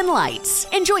ice and lights.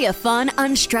 Enjoy a fun,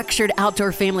 unstructured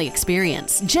outdoor family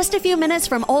experience just a few minutes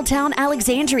from Old Town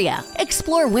Alexandria.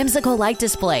 Explore whimsical light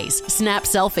displays, snap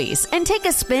selfies, and take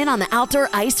a spin on the outdoor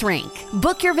ice rink.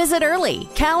 Book your visit early.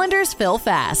 Calendars fill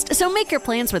fast, so make your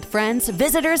plans with friends,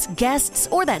 visitors, guests,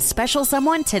 or that special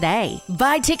someone today.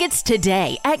 Buy tickets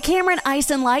today at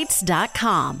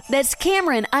CameronIceandLights.com. That's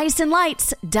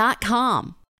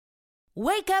CameronIceandLights.com.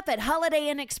 Wake up at Holiday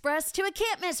Inn Express to a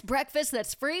can't-miss breakfast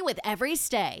that's free with every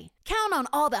stay. Count on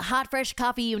all the hot, fresh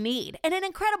coffee you need and an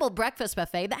incredible breakfast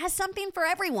buffet that has something for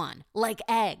everyone, like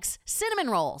eggs, cinnamon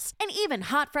rolls, and even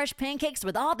hot, fresh pancakes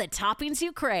with all the toppings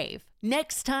you crave.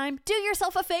 Next time, do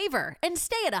yourself a favor and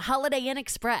stay at a Holiday Inn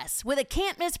Express with a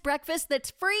can't-miss breakfast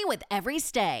that's free with every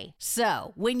stay.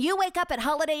 So, when you wake up at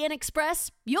Holiday Inn Express,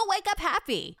 you'll wake up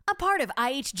happy. A part of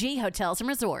IHG Hotels and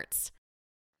Resorts.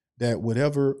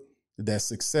 That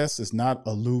success is not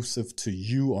elusive to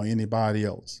you or anybody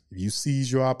else. If you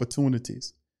seize your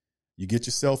opportunities, you get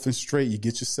yourself in straight, you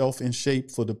get yourself in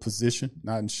shape for the position,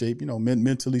 not in shape,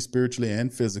 mentally, spiritually,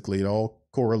 and physically, it all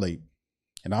correlate.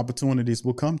 And opportunities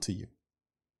will come to you.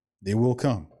 They will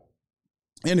come.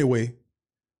 Anyway,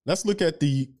 let's look at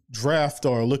the draft,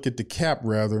 or look at the cap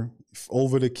rather,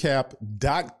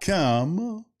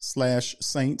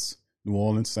 overthecap.com/Saints, New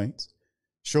Orleans Saints.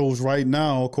 Shows right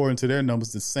now, according to their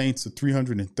numbers, the Saints are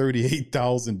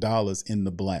 $338,000 in the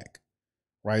black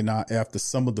right now after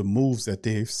some of the moves that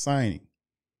they're signing.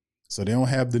 So they don't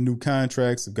have the new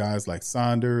contracts of guys like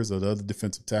Saunders or the other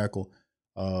defensive tackle,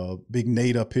 Big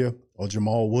Nate up here, or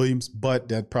Jamal Williams, but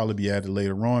that'd probably be added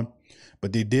later on.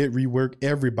 But they did rework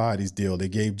everybody's deal. They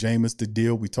gave Jameis the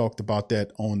deal. We talked about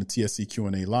that on the TSC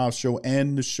Q&A live show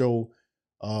and the show.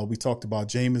 We talked about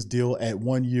Jameis' deal at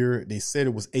 1 year. They said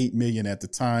it was $8 million at the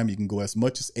time. You can go as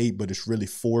much as $8 million, but it's really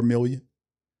 $4 million.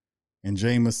 And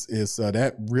Jameis is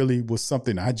that really was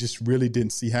something I just really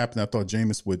didn't see happen. I thought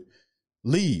Jameis would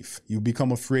leave. He would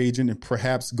become a free agent and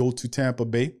perhaps go to Tampa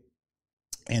Bay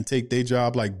and take their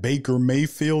job like Baker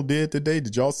Mayfield did today.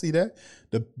 Did y'all see that?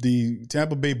 The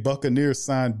Tampa Bay Buccaneers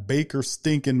signed Baker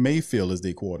stinking Mayfield as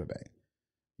their quarterback.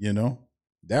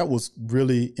 That was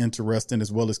really interesting,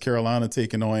 as well as Carolina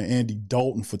taking on Andy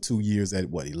Dalton for 2 years at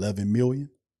 $11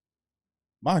 million?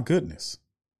 My goodness.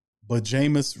 But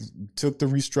Jameis took the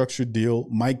restructured deal.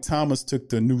 Mike Thomas took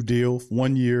the new deal,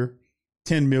 1 year,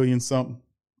 $10 million something.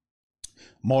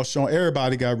 Marshawn,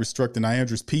 everybody got restructured. Now,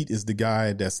 Andrews Pete is the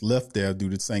guy that's left there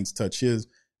due to Saints touch his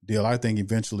deal. I think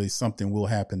eventually something will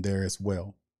happen there as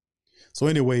well. So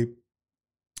anyway,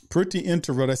 pretty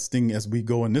interesting as we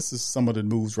go. And this is some of the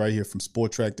moves right here from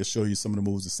Sport Track to show you some of the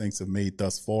moves the Saints have made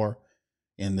thus far.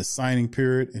 In the signing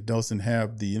period, it doesn't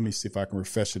have let me see if I can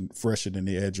refresh it, and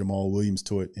they add Jamal Williams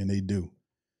to it, and they do.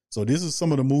 So these are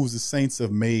some of the moves the Saints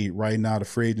have made right now, the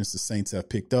free agents the Saints have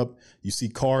picked up. You see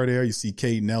Carr there. You see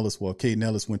Caden Ellis. Well, Caden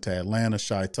Ellis went to Atlanta.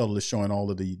 Shai Tuttle is showing all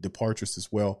of the departures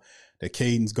as well. That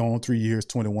Caden's gone 3 years,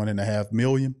 $21.5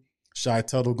 million. Shai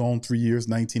Tuttle gone 3 years,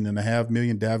 $19.5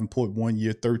 million. Davenport 1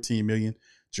 year, $13 million.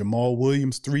 Jamal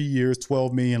Williams 3 years,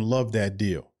 $12 million. Love that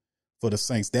deal for the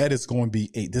Saints. That is going to be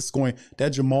that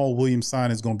Jamal Williams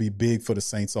sign is going to be big for the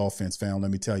Saints offense, fam.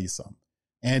 Let me tell you something.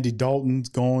 Andy Dalton's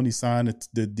gone. He signed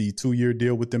the 2 year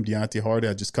deal with them. Deontay Hardy,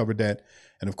 I just covered that.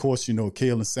 And of course,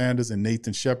 Khalen Saunders and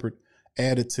Nathan Shepard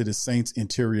added to the Saints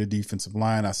interior defensive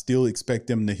line. I still expect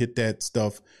them to hit that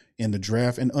stuff in the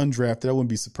draft and undrafted. I wouldn't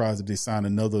be surprised if they sign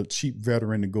another cheap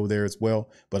veteran to go there as well.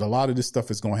 But a lot of this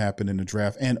stuff is going to happen in the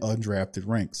draft and undrafted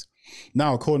ranks.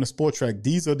 Now, according to Sport Track,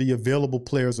 these are the available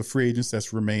players or free agents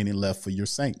that's remaining left for your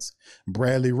Saints.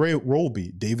 Bradley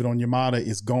Roby, David Onyemata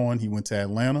is gone. He went to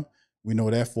Atlanta. We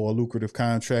know that for a lucrative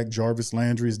contract. Jarvis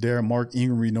Landry is there. Mark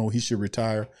Ingram, we know he should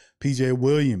retire. P.J.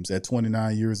 Williams at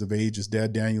 29 years of age is there.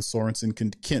 Daniel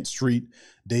Sorensen, Kent Street,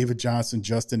 David Johnson,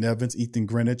 Justin Evans, Ethan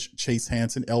Greenwich, Chase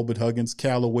Hansen, Elbert Huggins,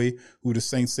 Callaway, who the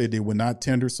Saints said they would not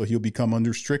tender, so he'll become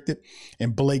unrestricted,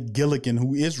 and Blake Gilligan,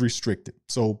 who is restricted.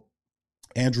 So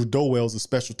Andrew Dowell's a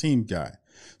special team guy.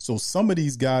 So some of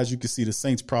these guys, you can see the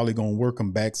Saints probably going to work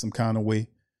them back some kind of way.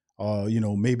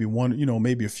 Maybe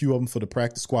maybe a few of them for the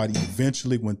practice squad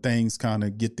eventually when things kind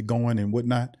of get to going and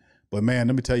whatnot. But man,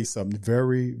 let me tell you something.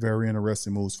 Very, very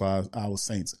interesting moves for our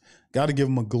Saints. Got to give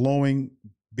them a glowing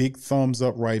big thumbs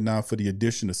up right now for the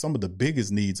addition of some of the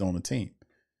biggest needs on the team.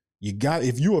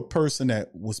 if you're a person that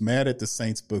was mad at the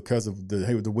Saints because of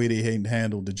the way they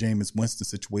handled the Jameis Winston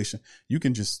situation, you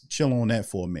can just chill on that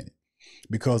for a minute.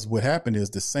 Because what happened is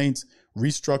the Saints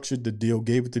restructured the deal,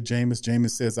 gave it to Jameis.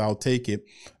 Jameis says, I'll take it.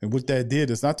 And what that did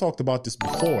is, and I talked about this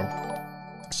before.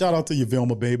 Shout out to you,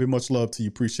 Vilma, baby. Much love to you.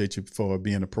 Appreciate you for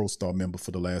being a Pro Star member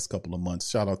for the last couple of months.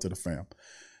 Shout out to the fam.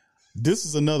 This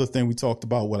is another thing we talked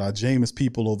about with our Jameis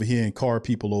people over here and Carr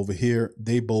people over here.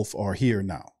 They both are here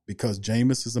now because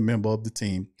Jameis is a member of the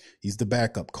team. He's the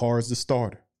backup. Carr is the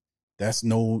starter. That's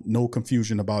no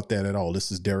confusion about that at all.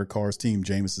 This is Derek Carr's team.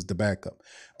 Jameis is the backup.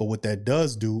 But what that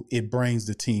does do, it brings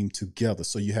the team together.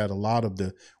 So you had a lot of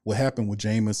what happened with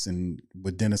Jameis and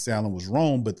with Dennis Allen was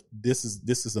wrong, but this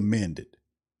is amended.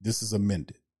 This is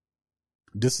amended.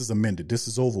 This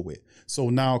is over with. So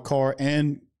now Carr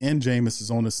and Jameis is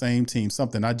on the same team,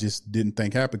 something I just didn't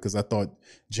think happened because I thought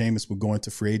Jameis would go into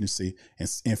free agency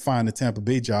and find a Tampa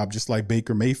Bay job just like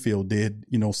Baker Mayfield did,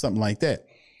 something like that.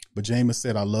 But Jameis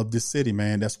said, I love this city,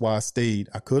 man. That's why I stayed.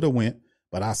 I could have went,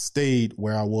 but I stayed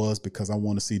where I was because I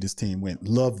want to see this team win.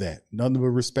 Love that. Nothing but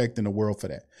respect in the world for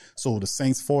that. So the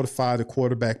Saints fortify the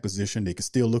quarterback position. They can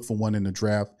still look for one in the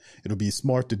draft. It'll be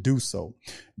smart to do so.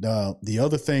 The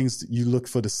other things you look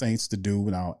for the Saints to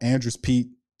do now, Andrews Pete,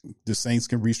 the Saints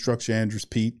can restructure Andrews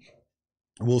Pete.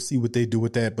 We'll see what they do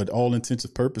with that. But all intents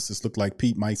and purposes look like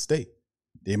Pete might stay.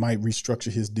 They might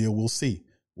restructure his deal. We'll see.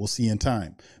 We'll see in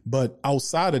time. But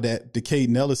outside of that, the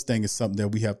Caden Ellis thing is something that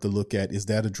we have to look at. Is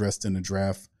that addressed in the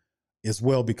draft as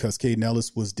well? Because Caden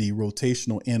Ellis was the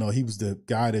rotational end, or he was the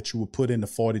guy that you would put in the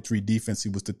 43 defense. He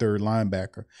was the third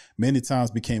linebacker. Many times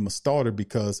became a starter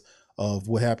because of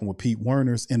what happened with Pete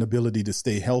Werner's inability to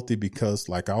stay healthy because,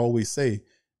 like I always say,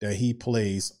 that he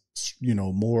plays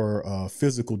more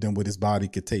physical than what his body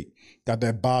could take. Got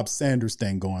that Bob Sanders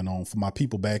thing going on. For my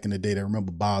people back in the day that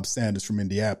remember Bob Sanders from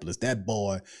Indianapolis, that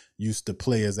boy used to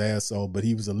play his ass off, but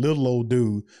he was a little old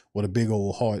dude with a big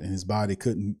old heart, and his body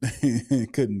couldn't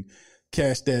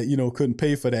cash that, couldn't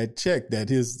pay for that check that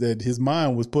his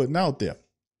mind was putting out there.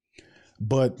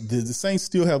 But the Saints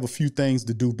still have a few things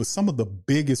to do, but some of the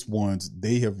biggest ones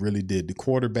they have really did. The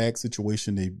quarterback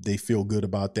situation, they feel good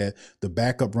about that. The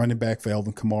backup running back for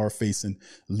Alvin Kamara facing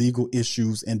legal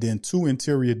issues, and then 2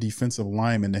 interior defensive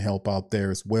linemen to help out there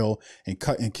as well, and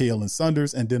Khalen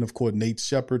Saunders, and then, of course, Nate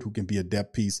Shepard, who can be a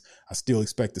depth piece. I still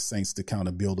expect the Saints to kind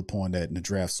of build upon that in the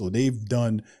draft. So they've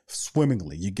done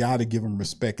swimmingly. You got to give them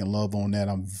respect and love on that.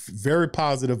 I'm very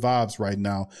positive vibes right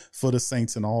now for the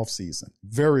Saints in the offseason.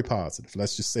 Very positive.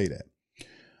 Let's just say that.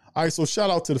 All right, so shout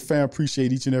out to the fam.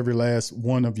 Appreciate each and every last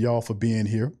one of y'all for being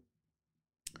here.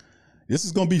 This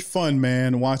is going to be fun,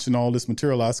 man, watching all this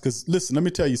materialize. Because, listen, let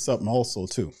me tell you something also,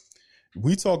 too.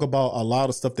 We talk about a lot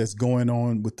of stuff that's going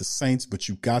on with the Saints, but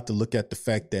you got to look at the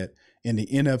fact that in the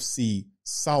NFC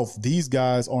South, these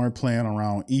guys aren't playing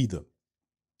around either.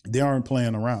 They aren't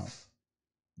playing around.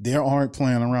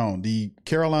 The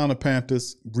Carolina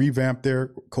Panthers revamped their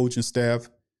coaching staff.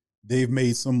 They've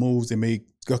made some moves. They made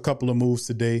a couple of moves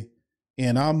today.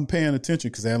 And I'm paying attention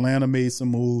because Atlanta made some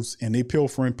moves and they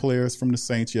pilfering players from the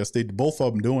Saints. Yes, both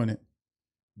of them doing it.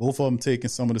 Both of them taking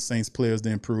some of the Saints players to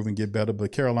improve and get better.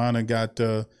 But Carolina got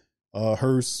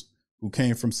Hurst, who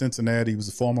came from Cincinnati. He was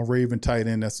a former Raven tight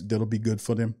end. That'll be good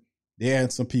for them. They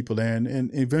had some people there. And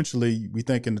eventually, we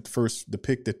thinking that the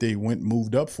pick that they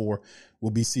moved up for will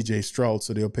be C.J. Stroud.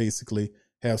 So they'll basically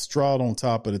have Stroud on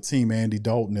top of the team, Andy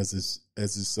Dalton as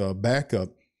his backup.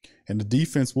 And the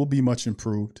defense will be much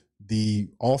improved. The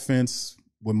offense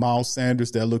with Miles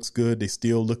Sanders, that looks good. They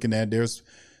still looking at, there's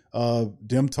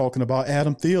them talking about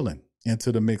Adam Thielen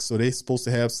into the mix. So they're supposed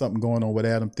to have something going on with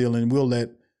Adam Thielen. We'll let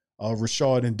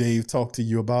Rashard and Dave talk to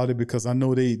you about it because I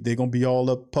know they're going to be all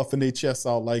up puffing their chests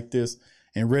out like this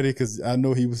and ready, because I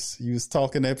know he was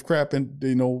talking that crap and,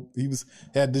 he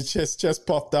had the chest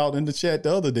puffed out in the chat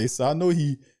the other day. So I know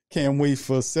he can't wait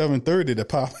for 7:30 to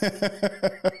pop.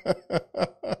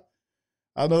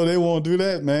 I know they won't do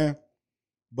that, man.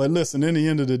 But listen, in the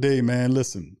end of the day, man, I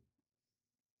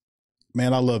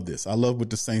love this. I love what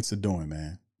the Saints are doing,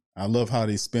 man. I love how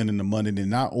they're spending the money. They're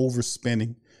not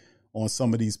overspending on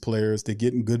some of these players. They're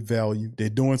getting good value. They're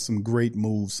doing some great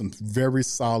moves, some very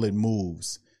solid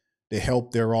moves to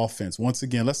help their offense. Once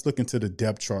again, let's look into the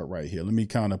depth chart right here. Let me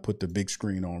kind of put the big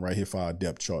screen on right here for our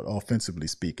depth chart, offensively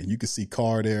speaking. You can see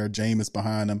Carr there, Jameis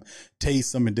behind him,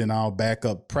 Taysom, and then our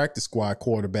backup practice squad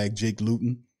quarterback, Jake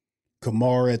Luton.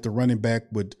 Kamara at the running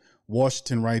back with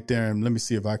Washington right there. And let me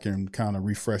see if I can kind of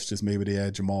refresh this. Maybe they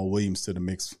add Jamal Williams to the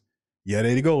mix. Yeah,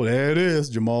 there you go. There it is.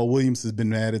 Jamal Williams has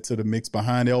been added to the mix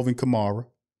behind Alvin Kamara.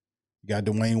 You got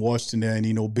Dwayne Washington there and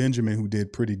Eno Benjamin, who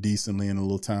did pretty decently in a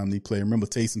little time they play. Remember,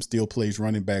 Taysom still plays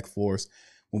running back for us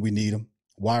when we need him.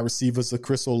 Wide receivers are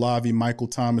Chris Olave, Michael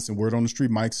Thomas, and word on the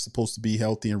street, Mike's supposed to be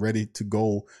healthy and ready to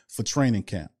go for training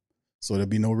camp. So there'll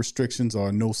be no restrictions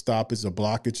or no stoppage or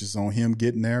blockages on him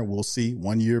getting there. We'll see.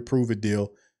 1 year prove-it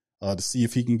deal to see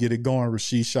if he can get it going.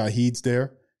 Rashid Shaheed's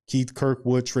there. Keith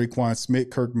Kirkwood, Traquan Smith,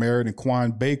 Kirk Merritt, and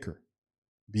Quan Baker.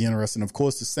 Be interesting. Of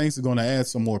course, the Saints are going to add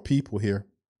some more people here.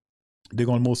 They're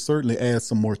going to most certainly add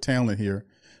some more talent here,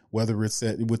 whether it's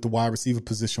with the wide receiver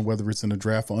position, whether it's in the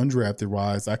draft or undrafted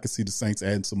wise. I could see the Saints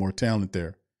adding some more talent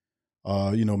there.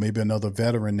 Maybe another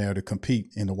veteran there to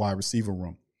compete in the wide receiver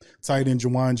room. Tight end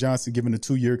Juwan Johnson given a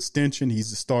 2-year extension. He's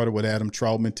the starter with Adam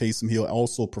Troutman. Taysom Hill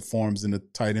also performs in the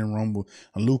tight end room with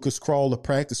Lucas Krull, a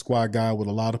practice squad guy with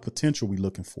a lot of potential we're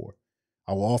looking for.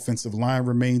 Our offensive line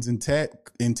remains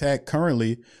intact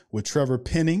currently with Trevor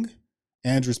Penning,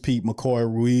 Andrews Pete, McCoy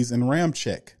Ruiz, and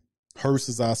Ramczyk. Hurst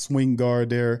is our swing guard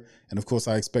there. And, of course,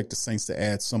 I expect the Saints to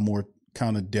add some more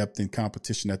kind of depth and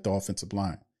competition at the offensive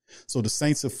line. So the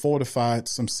Saints have fortified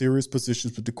some serious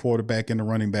positions with the quarterback and the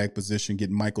running back position,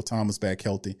 getting Michael Thomas back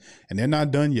healthy. And they're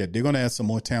not done yet. They're going to add some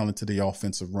more talent to the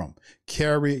offensive room.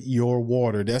 Carry your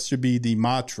water. That should be the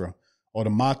mantra or the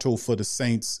motto for the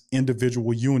Saints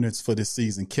individual units for this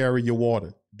season. Carry your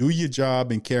water. Do your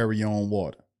job and carry your own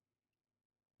water.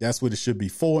 That's what it should be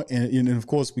for. And of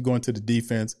course, we go into the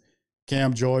defense.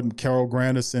 Cam Jordan, Carol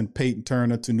Granderson, Peyton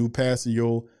Turner, Tanu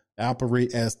Pasio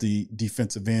operate as the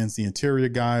defensive ends. The interior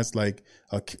guys like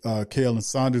Khalen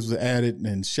Saunders was added,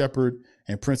 and Shepard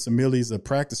and Prince Emili's a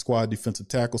practice squad defensive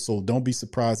tackle. So don't be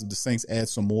surprised if the Saints add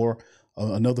some more,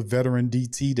 another veteran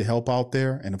DT to help out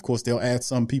there. And of course, they'll add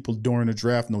some people during the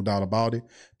draft, no doubt about it.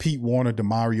 Pete Warner,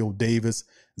 Demario Davis,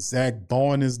 Zach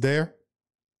Bowen is there.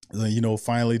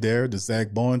 Finally there. Does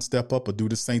Zach Bowen step up, or do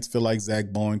the Saints feel like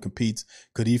Zach Bowen competes?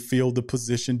 Could he fill the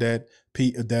position that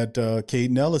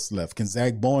Caden Ellis left? Can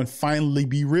Zach Bowen finally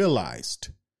be realized?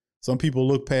 Some people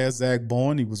look past Zach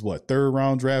Bowen. He was third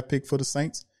round draft pick for the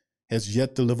Saints. Has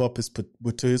yet to live up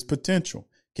to his potential.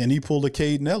 Can he pull the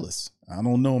Caden Ellis? I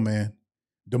don't know, man.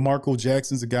 DeMarco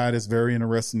Jackson's a guy that's very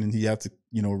interesting, and he have to,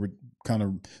 kind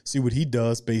of see what he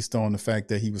does based on the fact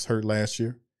that he was hurt last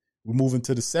year. We're moving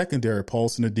to the secondary.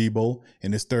 Paulson Adebo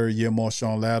in his third year.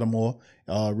 Marshawn Lattimore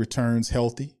returns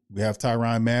healthy. We have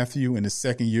Tyrann Mathieu in his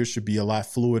second year, should be a lot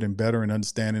fluid and better in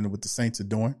understanding of what the Saints are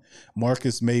doing.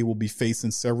 Marcus May will be facing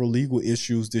several legal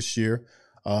issues this year.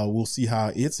 We'll see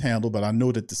how it's handled, but I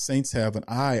know that the Saints have an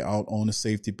eye out on the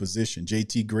safety position.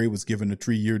 JT Gray was given a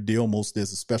 3-year deal, mostly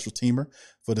as a special teamer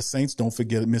for the Saints. Don't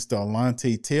forget Mr.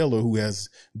 Alante Taylor, who has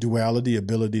duality,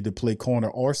 ability to play corner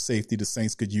or safety. The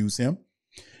Saints could use him.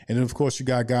 And then, of course, you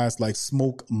got guys like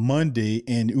Smoke Monday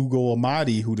and Ugo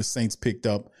Amadi, who the Saints picked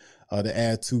up to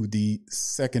add to the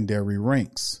secondary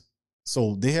ranks.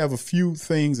 So they have a few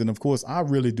things. And, of course, I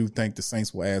really do think the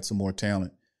Saints will add some more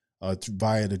talent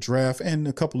via the draft and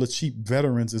a couple of cheap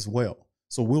veterans as well.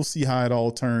 So we'll see how it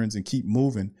all turns and keep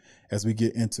moving as we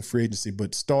get into free agency.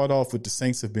 But start off with the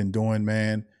Saints have been doing,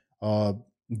 man,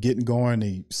 getting going.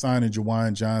 They signing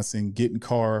Juwan Johnson, getting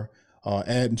Carr,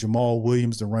 adding Jamal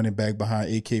Williams, the running back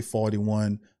behind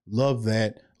AK-41. Love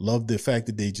that. Love the fact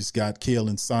that they just got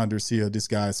Khalen Saunders here. This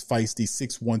guy's feisty,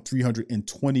 6'1",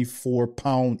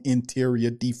 324-pound interior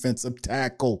defensive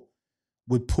tackle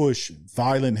with push,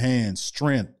 violent hands,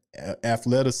 strength,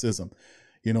 athleticism.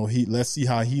 Let's see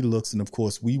how he looks. And, of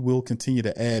course, we will continue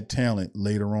to add talent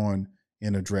later on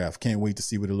in the draft. Can't wait to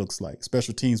see what it looks like.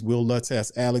 Special teams, Will Lutz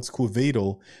has Alex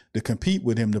Quevedo to compete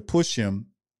with him, to push him,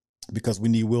 because we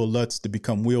need Will Lutz to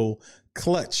become Will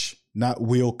Clutch, not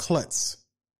Will Klutz.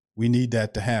 We need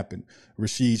that to happen.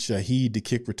 Rashid Shaheed, the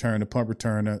kick returner, punt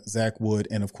returner, Zach Wood,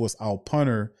 and, of course, our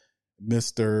punter,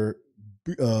 Mr.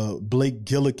 Blake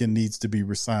Gillikin, needs to be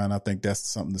resigned. I think that's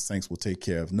something the Saints will take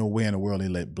care of. No way in the world they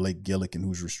let Blake Gillikin,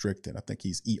 who's restricted. I think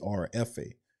he's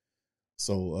ERFA.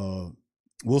 So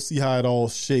we'll see how it all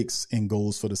shakes and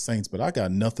goes for the Saints. But I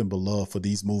got nothing but love for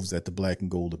these moves that the black and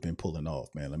gold have been pulling off,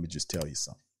 man. Let me just tell you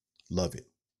something. Love it.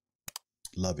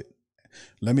 Love it.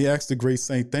 Let me ask the Great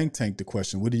Saint Think Tank the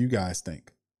question. What do you guys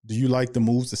think? Do you like the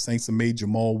moves the Saints have made?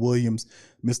 Jamal Williams,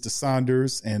 Mr.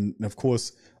 Saunders, and, of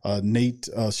course, Nate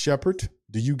Shepard.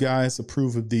 Do you guys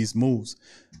approve of these moves?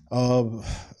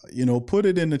 Put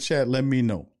it in the chat. Let me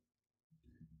know.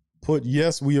 Put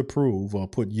yes, we approve, or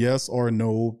put yes or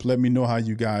no. Let me know how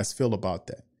you guys feel about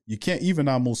that. You can't, even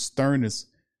our most sternest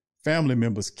family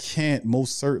members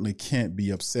most certainly can't be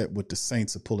upset with the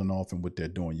Saints are pulling off and what they're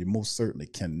doing. You most certainly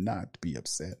cannot be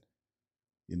upset.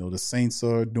 The Saints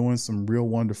are doing some real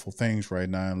wonderful things right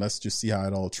now, and let's just see how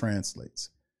it all translates.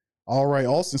 All right.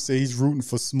 Austin said he's rooting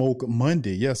for Smoke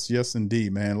Monday. Yes,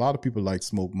 indeed, man. A lot of people like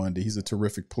Smoke Monday. He's a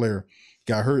terrific player.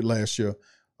 Got hurt last year.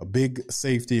 A big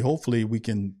safety. Hopefully we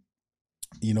can,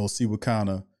 see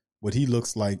what he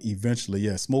looks like eventually.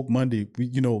 Yeah, Smoke Monday.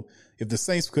 If the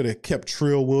Saints could have kept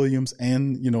Trill Williams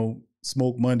and,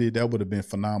 Smoke Monday, that would have been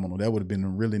phenomenal. That would have been a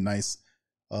really nice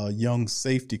young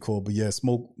safety core. But yeah,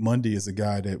 Smoke Monday is a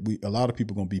guy that a lot of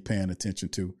people are going to be paying attention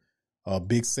to.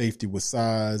 Big safety with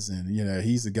size, and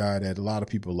he's a guy that a lot of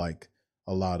people like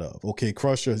a lot of. Okay,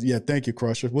 Crusher. Yeah, thank you,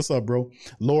 Crusher. What's up, bro?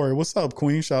 Lori, what's up,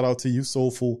 Queen? Shout out to you.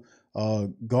 Soulful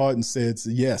Garden says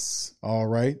yes. All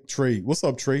right. Trey, what's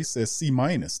up, Trey? Says C-.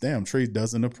 Damn, Trey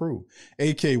doesn't approve.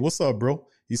 AK, what's up, bro?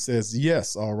 He says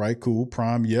yes. All right, cool.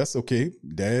 Prime, yes. Okay,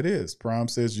 there it is. Prime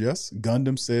says yes.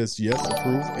 Gundam says yes.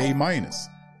 Approve. A-.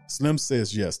 Slim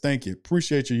says yes. Thank you.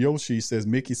 Appreciate you. Yoshi says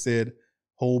Mickey said,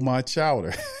 hold my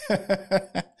chowder.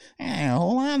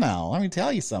 Hold on now. Let me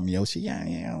tell you something, Yoshi.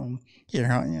 Hold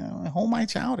my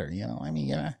chowder.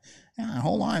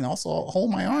 Hold on. Also,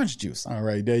 hold my orange juice. All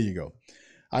right, there you go.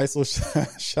 All right, so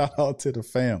shout out to the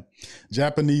fam.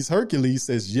 Japanese Hercules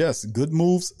says yes. Good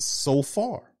moves so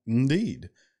far. Indeed.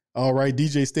 All right,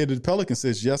 DJ State of the Pelican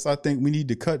says yes. I think we need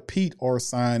to cut Pete or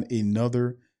sign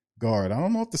another guard. I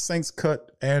don't know if the Saints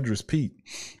cut Andrews Pete.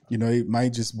 It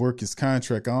might just work his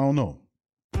contract. I don't know.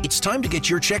 It's time to get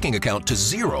your checking account to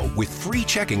zero with free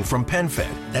checking from PenFed.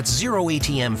 That's zero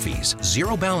ATM fees,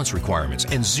 zero balance requirements,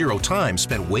 and zero time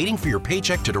spent waiting for your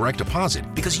paycheck to direct deposit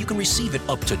because you can receive it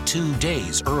up to 2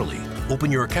 days early.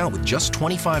 Open your account with just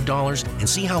 $25 and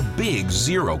see how big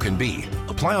zero can be.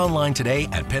 Apply online today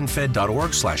at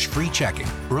PenFed.org/free checking.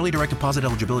 Early direct deposit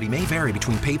eligibility may vary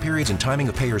between pay periods and timing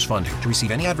of payers' funding. To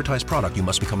receive any advertised product, you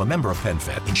must become a member of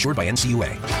PenFed, insured by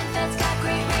NCUA.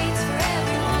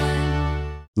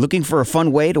 Looking for a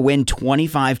fun way to win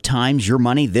 25 times your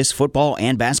money this football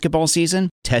and basketball season?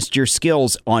 Test your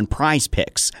skills on Prize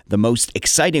Picks, the most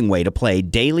exciting way to play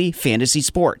daily fantasy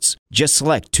sports. Just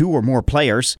select 2 or more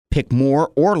players, pick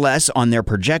more or less on their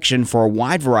projection for a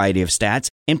wide variety of stats,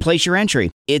 and place your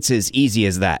entry. It's as easy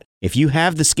as that. If you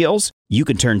have the skills, you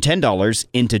can turn $10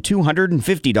 into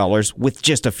 $250 with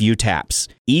just a few taps.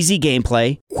 Easy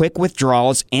gameplay, quick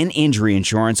withdrawals, and injury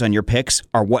insurance on your picks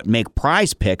are what make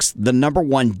Prize Picks the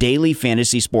 #1 daily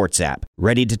fantasy sports app.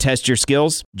 Ready to test your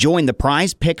skills? Join the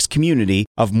Prize Picks community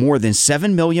of more than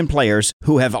 7 million players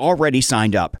who have already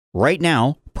signed up. Right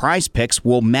now, Prize Picks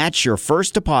will match your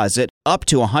first deposit up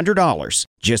to $100.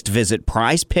 Just visit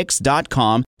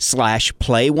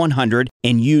prizepicks.com/play100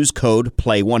 and use code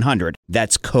play100.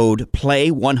 That's code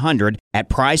play100 at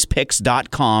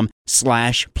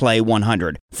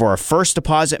prizepicks.com/play100 for a first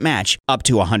deposit match up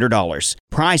to $100.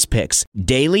 Prize Picks,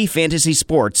 daily fantasy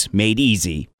sports made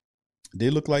easy. They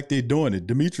look like they're doing it.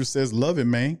 Demetrius says, love it,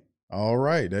 man. All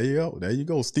right, there you go. There you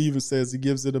go. Steven says he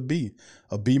gives it a B,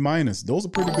 a B-. Those are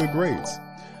pretty good grades.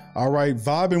 All right,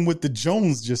 Vibing with the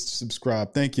Jones just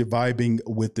subscribed. Thank you, Vibing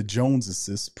with the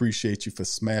Joneses. Appreciate you for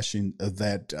smashing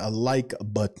that like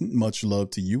button. Much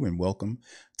love to you and welcome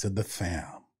to the fam.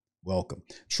 Welcome.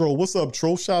 Troll, what's up,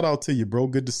 Troll? Shout out to you, bro.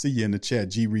 Good to see you in the chat.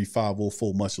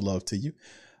 G-Reed504, much love to you.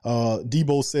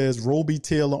 Debo says, Roby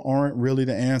Taylor aren't really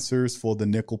the answers for the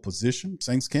nickel position.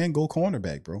 Saints can go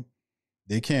cornerback, bro.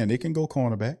 They can go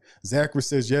cornerback. Zachary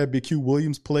says, yeah, Big Q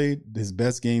Williams played his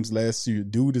best games last year.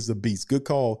 Dude is a beast. Good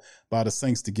call by the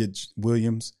Saints to get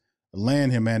Williams.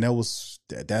 Land him, man.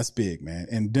 That's big, man.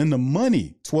 And then the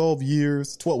money, 12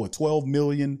 years, 12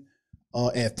 million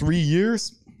at 3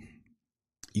 years.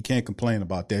 You can't complain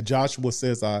about that. Joshua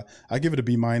says, I give it a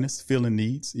B-, filling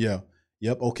needs. Yeah.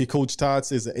 Yep. Okay. Coach Todd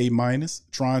says an A-.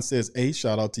 Tron says A.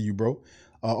 Shout out to you, bro.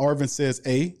 Arvin says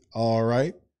A. All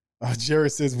right.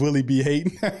 Jared says, Willie be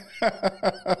hating.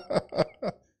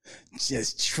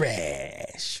 Just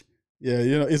trash. Yeah,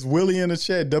 is Willie in the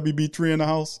chat? WB3 in the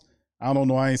house? I don't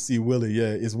know. I ain't see Willie.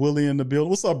 Yeah, is Willie in the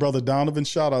building? What's up, Brother Donovan?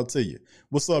 Shout out to you.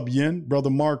 What's up, Yin? Brother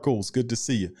Marcos, good to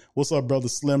see you. What's up, Brother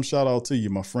Slim? Shout out to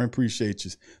you, my friend. Appreciate you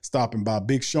stopping by.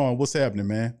 Big Sean, what's happening,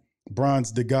 man?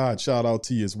 Bronze the God, shout out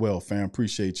to you as well, fam.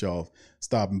 Appreciate y'all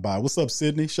stopping by. What's up,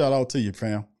 Sydney? Shout out to you,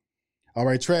 fam. All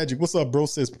right, Tragic. What's up, bro?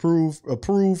 Says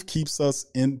approve keeps us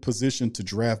in position to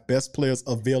draft best players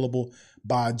available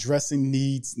by addressing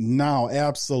needs now.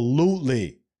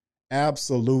 Absolutely.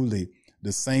 Absolutely.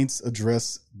 The Saints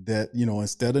address that,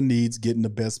 instead of needs, getting the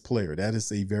best player. That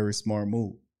is a very smart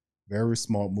move. Very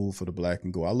smart move for the black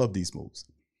and gold. I love these moves.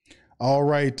 All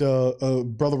right,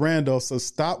 Brother Randolph says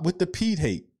stop with the Pete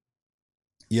hate.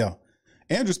 Yeah.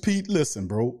 Andrews Pete, listen,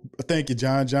 bro. Thank you,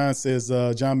 John. John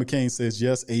McCain says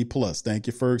yes, A+. Thank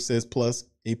you. Ferg says plus,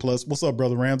 A+. What's up,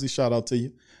 Brother Ramsey? Shout out to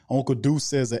you. Uncle Deuce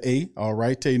says an A. All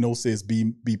right. Tano says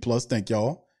B plus. Thank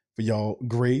y'all for y'all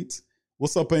grades.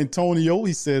 What's up, Antonio?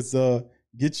 He says,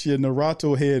 get your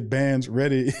Naruto headbands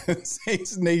ready.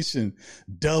 Saints Nation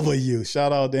W.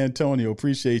 Shout out to Antonio.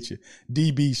 Appreciate you.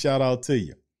 DB, shout out to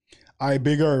you. All right,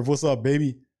 Big Irv. What's up,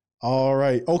 baby? All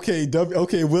right. Okay.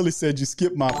 Okay. Willie said you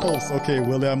skipped my post. Okay.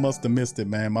 Willie, I must have missed it,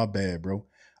 man. My bad, bro.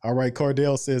 All right.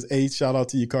 Cardell says A. Shout out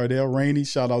to you, Cardell. Rainey,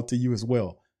 shout out to you as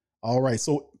well. All right.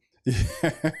 So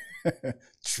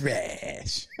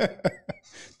trash.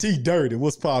 T Dirty.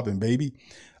 What's popping, baby?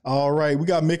 All right. We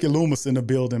got Mickey Loomis in the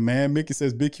building, man. Mickey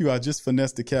says, Big Q, I just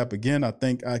finessed the cap again. I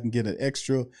think I can get an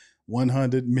extra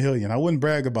 100 million. I wouldn't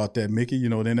brag about that, Mickey. You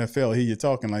know, the NFL, hear you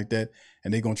talking like that,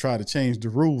 and they're going to try to change the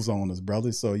rules on us,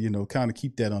 brother. So, you know, kind of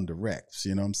keep that under wraps.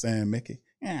 You know what I'm saying, Mickey?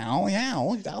 Yeah,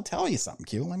 I'll tell you something,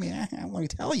 Q. Let me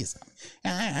tell you something.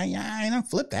 I don't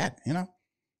flip that, you know.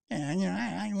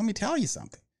 Let me tell you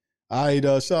something. All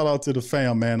right, shout out to the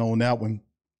fam, man, on that one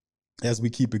as we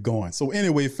keep it going. So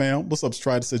anyway, fam, what's up,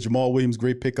 Strider? Said Jamal Williams,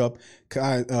 great pickup.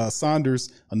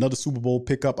 Saunders, another Super Bowl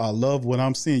pickup. I love what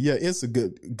I'm seeing. Yeah, it's a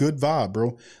good vibe,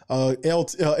 bro.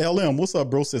 LM, what's up,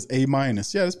 bro? Says A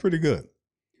minus. Yeah, that's pretty good.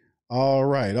 All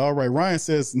right. Ryan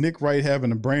says Nick Wright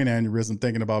having a brain aneurysm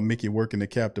thinking about Mickey working the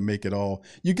cap to make it all.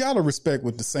 You got to respect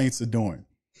what the Saints are doing.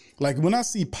 Like when I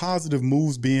see positive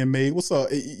moves being made, what's up?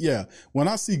 Yeah. When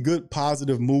I see good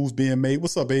positive moves being made,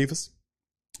 what's up, Avis?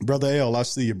 Brother L, I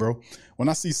see you, bro. When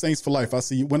I see Saints for life, I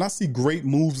see you. When I see great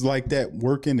moves like that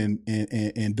working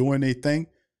and doing their thing,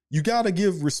 you got to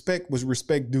give respect what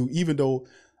respect due, even though,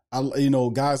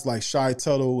 guys like Shy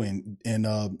Tuttle and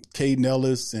Caden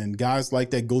Ellis and guys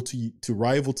like that go to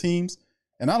rival teams.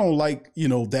 And I don't like,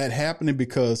 that happening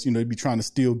because, they'd be trying to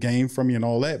steal game from you and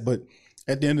all that. But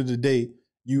at the end of the day,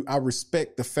 I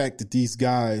respect the fact that these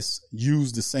guys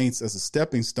use the Saints as a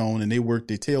stepping stone and they work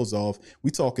their tails off.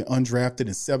 We talking undrafted and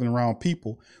 7th-round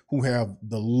people who have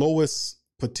the lowest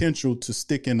potential to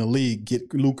stick in the league,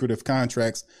 get lucrative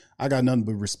contracts. I got nothing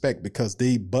but respect because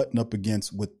they button up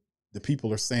against what the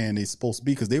people are saying they're supposed to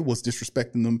be because they was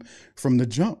disrespecting them from the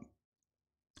jump.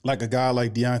 Like a guy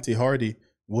like Deontay Hardy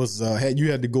was,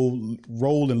 you had to go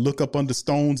roll and look up under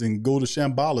stones and go to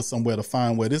Shambhala somewhere to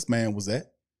find where this man was at.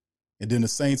 And then the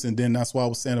Saints, and then that's why I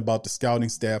was saying about the scouting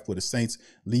staff where the Saints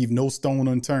leave no stone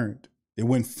unturned. They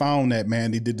went and found that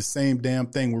man. They did the same damn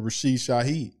thing with Rashid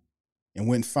Shaheed and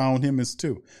went and found him as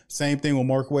too. Same thing with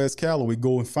Marquez Callaway.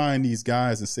 Go and find these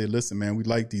guys and say, listen, man, we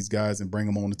like these guys and bring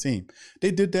them on the team.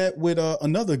 They did that with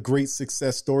another great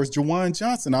success story, Jawan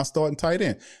Johnson, our starting tight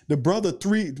end. The brother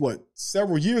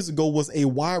several years ago was a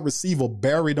wide receiver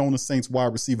buried on the Saints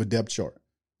wide receiver depth chart.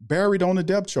 Buried on the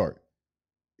depth chart.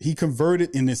 He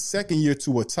converted in his second year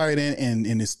to a tight end, and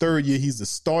in his third year, he's the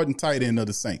starting tight end of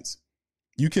the Saints.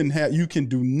 You can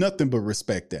do nothing but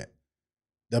respect that.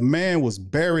 The man was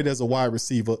buried as a wide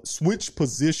receiver, switched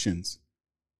positions,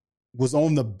 was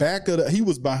on the back of he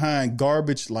was behind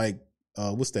garbage like,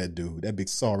 what's that dude? That big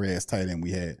sorry ass tight end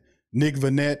we had. Nick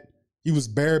Vanette. He was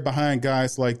buried behind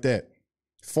guys like that.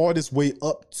 Fought his way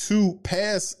up to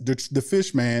past the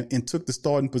fish man and took the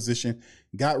starting position,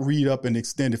 got re-up and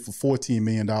extended for $14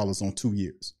 million on 2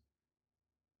 years.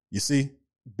 You see,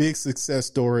 big success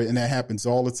story, and that happens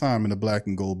all the time in the black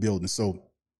and gold building. So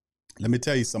let me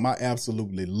tell you something. I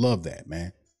absolutely love that,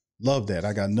 man. Love that.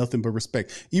 I got nothing but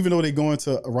respect. Even though they go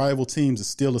into rival teams, it's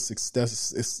still a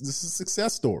success. This is a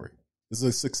success story. This is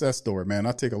a success story, man.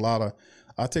 I take a lot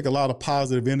of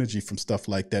positive energy from stuff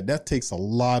like that. That takes a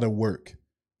lot of work.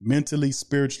 Mentally,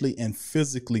 spiritually, and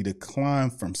physically to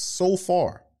climb from so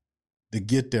far to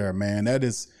get there, man. That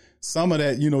is some of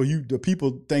that, the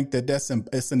people think that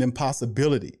it's an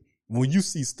impossibility. When you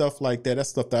see stuff like that, that's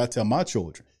stuff that I tell my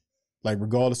children. Like,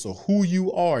 regardless of who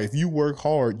you are, if you work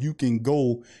hard, you can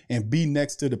go and be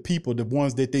next to the people, the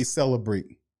ones that they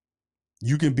celebrate.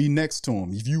 You can be next to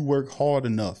them. If you work hard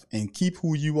enough and keep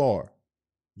who you are,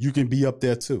 you can be up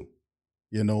there too.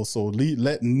 So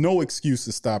let no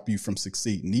excuses stop you from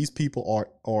succeeding. These people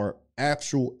are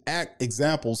actual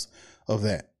examples of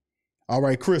that. All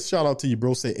right, Chris, shout out to you,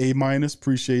 bro. Say A minus.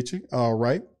 Appreciate you. All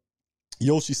right.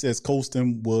 Yoshi says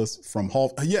Colston was from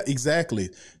Yeah,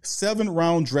 exactly.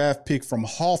 7th-round draft pick from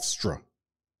Hofstra,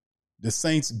 the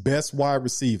Saints' best wide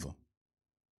receiver.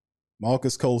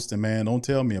 Marcus Colston, man, don't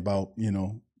tell me about,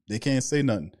 they can't say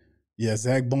nothing. Yeah,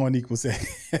 Zach Bond equals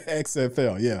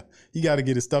XFL. Yeah, he got to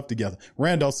get his stuff together.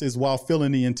 Randolph says, while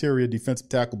filling the interior defensive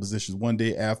tackle positions one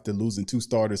day after losing 2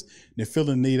 starters, they're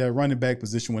filling that running back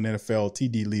position when NFL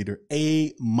TD leader,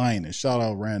 A minus. Shout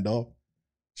out, Randolph.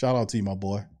 Shout out to you, my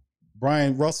boy.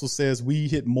 Brian Russell says, we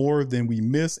hit more than we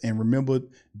miss and remembered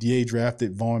DA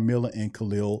drafted Vaughn Miller and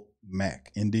Khalil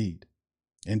Mac. Indeed,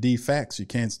 facts. You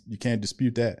can't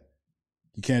dispute that.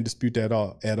 You can't dispute that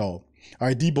at all. All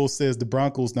right, Debo says the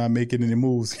Broncos not making any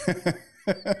moves.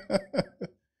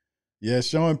 Yeah,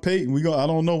 Sean Payton. I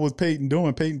don't know what Payton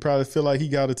doing. Payton probably feel like he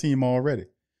got a team already.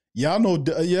 Yeah, I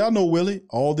know, Willie.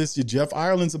 All this, Jeff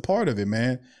Ireland's a part of it,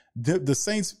 man. The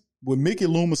Saints with Mickey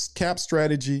Loomis' cap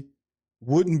strategy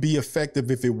wouldn't be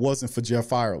effective if it wasn't for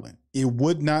Jeff Ireland. It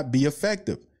would not be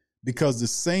effective because the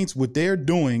Saints, what they're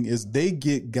doing is they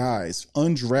get guys,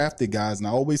 undrafted guys, and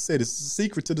I always said it's the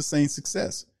secret to the Saints'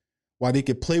 success. Why they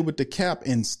could play with the cap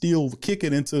and still kick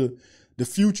it into the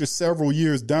future several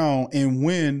years down and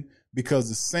win, because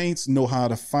the Saints know how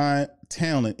to find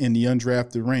talent in the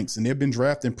undrafted ranks, and they've been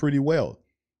drafting pretty well.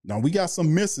 Now, we got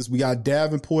some misses. We got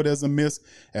Davenport as a miss.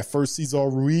 At first, Cesar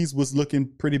Ruiz was looking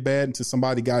pretty bad until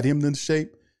somebody got him in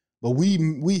shape. But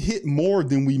we hit more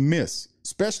than we miss,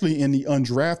 especially in the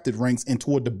undrafted ranks and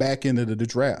toward the back end of the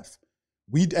draft.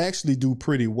 We actually do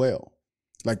pretty well.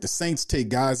 Like the Saints take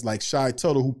guys like Shai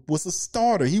Tuttle, who was a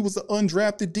starter. He was an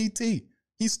undrafted DT.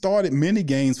 He started many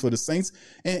games for the Saints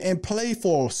and played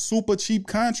for a super cheap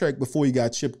contract before he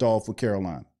got chipped off with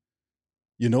Carolina.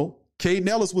 You know, Caden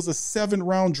Ellis was a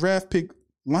 7th-round draft pick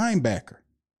linebacker,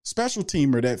 special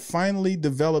teamer that finally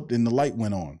developed and the light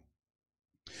went on.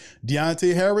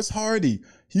 Deontay Harris-Hardy,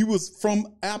 he was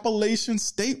from Appalachian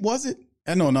State, was it?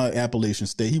 No, not Appalachian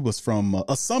State. He was from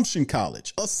Assumption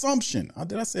College. Assumption.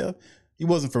 Did I say he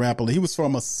wasn't from Appalachian? He was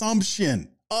from Assumption.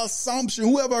 Assumption.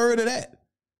 Whoever heard of that?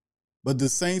 But the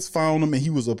Saints found him, and he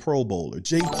was a Pro Bowler.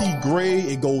 JP Gray,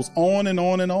 it goes on and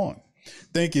on and on.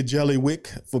 Thank you, Jellywick,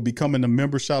 for becoming a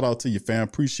member. Shout out to you, fam.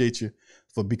 Appreciate you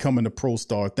for becoming a Pro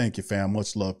Star. Thank you, fam.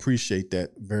 Much love. Appreciate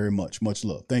that very much. Much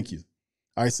love. Thank you.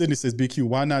 All right, Sydney says, BQ,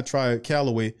 why not try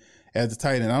Callaway as the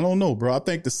tight end? I don't know, bro. I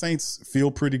think the Saints feel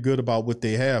pretty good about what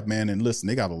they have, man. And listen,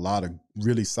 they got a lot of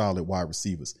really solid wide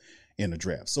receivers in the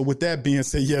draft. So with that being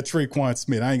said, yeah, Traquan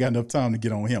Smith, I ain't got enough time to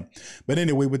get on him. But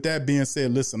anyway, with that being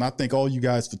said, listen, I thank all you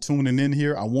guys for tuning in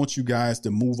here. I want you guys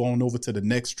to move on over to the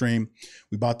next stream.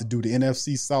 We're about to do the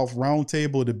NFC South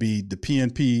Roundtable to be the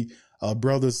PNP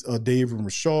brothers, Dave and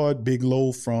Rashad, Big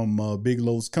Low from Big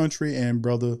Low's Country, and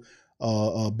brother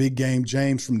Big Game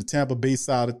James from the Tampa Bay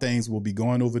side of things will be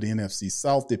going over the NFC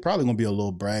South. They're probably going to be a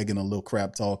little bragging, a little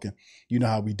crap talking. You know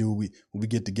how we do. When we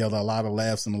get together, a lot of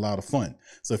laughs and a lot of fun.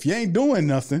 So if you ain't doing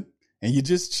nothing and you're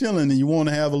just chilling and you want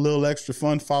to have a little extra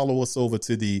fun, follow us over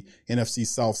to the NFC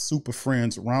South Super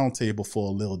Friends Roundtable for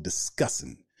a little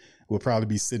discussing. We'll probably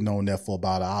be sitting on there for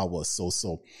about an hour or so.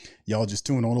 So y'all just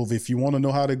tune on over. If you want to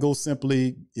know how to go,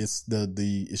 simply it's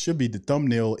it should be the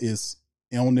thumbnail is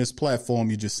on this platform.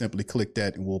 You just simply click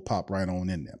that and we'll pop right on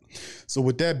in there. So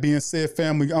with that being said,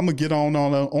 family, I'm gonna get on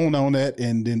that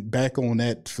and then back on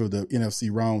that for the NFC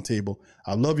Roundtable.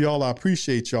 I love y'all. I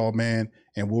appreciate y'all, man.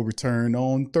 And we'll return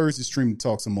on Thursday stream to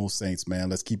talk some more Saints, man.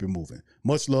 Let's keep it moving.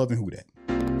 Much love and who that.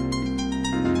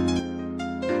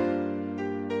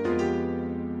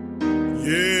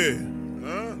 Yeah.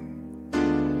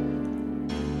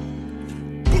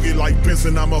 Boogie like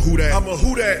Benson, I'm a who that. I'm a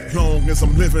who that. Long as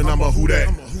I'm living, I'm a who that.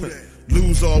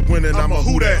 Lose or winning, I'm a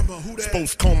who that.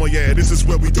 Sports coma, yeah, this is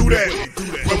where we do that.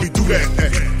 Where we do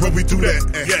that, where we do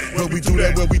that, where we do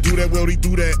that, where we do that, where we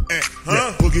do that.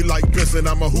 Boogie like Benson,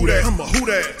 I'm a who that. I'm a who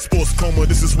that. Sports coma,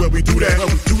 this is where we do that. Where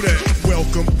we do that.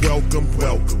 Welcome, welcome,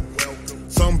 welcome.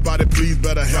 Somebody please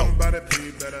better help.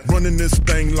 Running this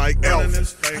thing like Elf.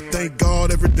 I thank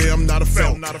God every day I'm not a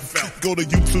felt. Go to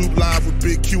YouTube Live with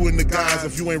Big Q and the guys.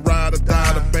 If you ain't ride or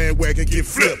die, the bandwagon get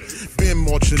flipped. Been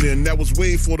marching in, that was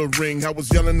way for the ring. I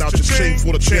was yelling out your shame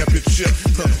for the championship.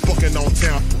 Bucking on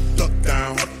town, duck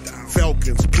down.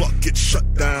 Falcons, pluck, get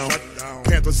shut down.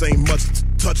 Panthers ain't much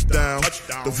touchdown.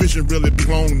 The vision really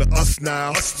belong to us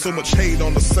now. So much hate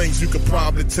on the Saints, you could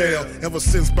probably tell. Ever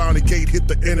since Bounty Gate hit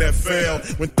the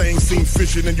NFL, when things seem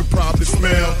fishy, then you probably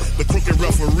smell the crooked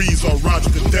referees or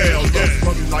Roger Goodell.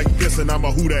 Running like this, and I'm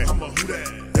a who that.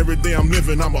 Every day I'm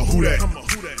living, I'm a who that.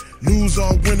 Lose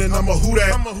or winning, I'm a who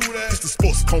that. It's the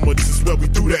sports coma, this is where we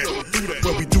do that.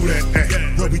 Where we do that,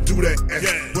 where we do that,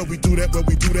 where we do that, where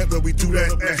we do that, where we do that.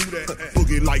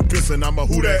 Boogie like Benson, I'm a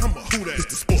who that. It's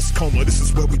the sports coma, this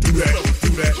is where we do that.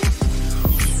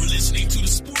 You're listening to the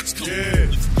Sports Coma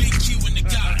with Big Q and the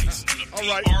guys on the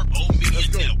PRO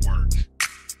Media Network.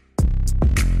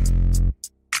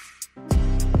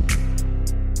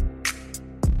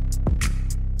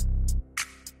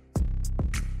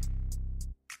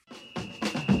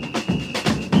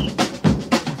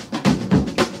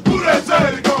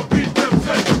 Say they gon' beat them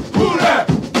Saints. Who that?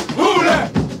 Who that?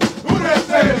 Who that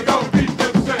say they gon' beat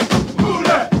them Saints? Who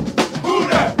that? Who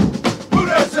that? Who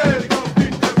that say they gon'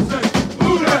 beat them Saints?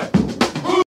 Who that?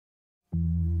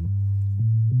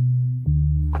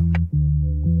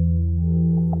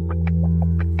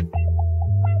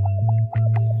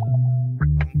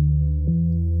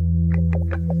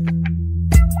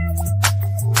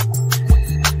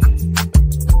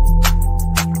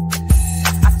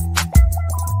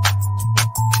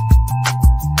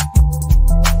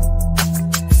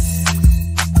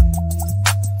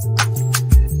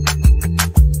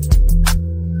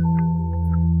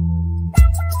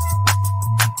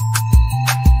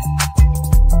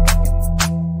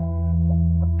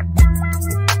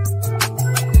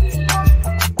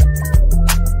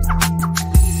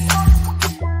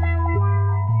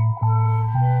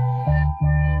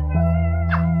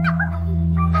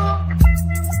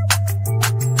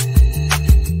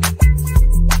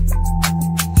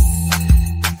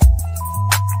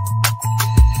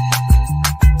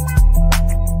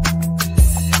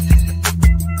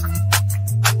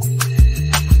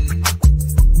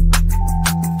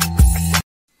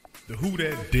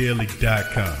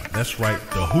 WhoThatDaily.com. That's right,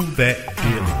 the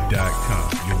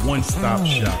WhoThatDaily.com. Your one-stop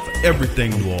shop for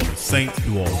everything New Orleans Saints,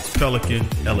 New Orleans Pelicans,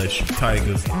 LSU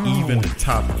Tigers, even the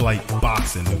top flight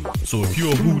boxing news. So if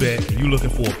you're a Who That and you're looking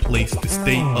for a place to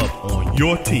stay up on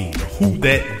your team,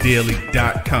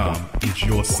 WhoThatDaily.com is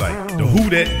your site. The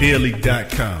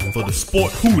WhoThatDaily.com for the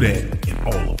sport Who That in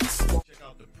all of us.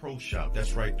 Pro Shop,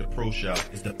 that's right, the Pro Shop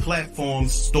is the platform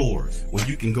store where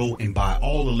you can go and buy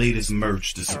all the latest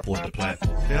merch to support the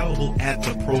platform. Available at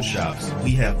the Pro Shops,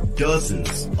 we have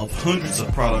dozens of hundreds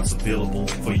of products available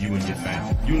for you and your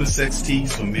family. Unisex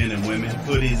tees for men and women,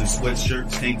 hoodies and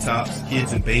sweatshirts, tank tops,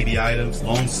 kids and baby items,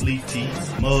 long sleeve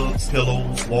tees, mugs,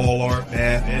 pillows, wall art,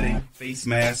 bath bedding, face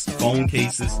masks, phone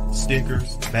cases,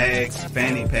 stickers, bags,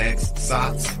 fanny packs,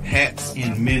 socks, hats,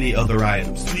 and many other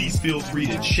items. Please feel free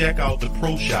to check out the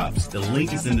Pro Shops. The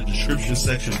link is in the description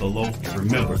section below. And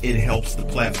remember, it helps the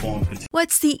platform continue.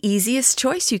 What's the easiest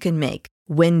choice you can make?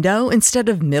 Window instead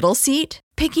of middle seat?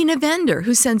 Picking a vendor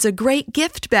who sends a great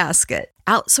gift basket?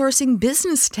 Outsourcing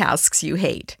business tasks you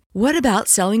hate? What about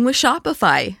selling with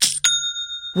Shopify?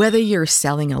 Whether you're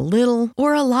selling a little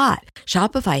or a lot,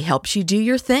 Shopify helps you do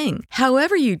your thing,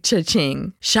 however you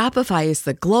cha-ching. Shopify is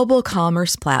the global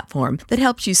commerce platform that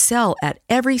helps you sell at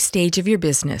every stage of your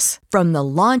business. From the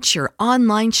launch your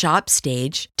online shop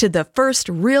stage to the first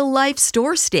real-life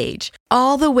store stage,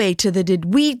 all the way to the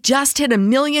did we just hit 1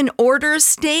 million orders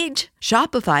stage.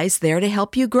 Shopify's there to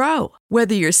help you grow.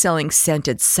 Whether you're selling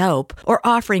scented soap or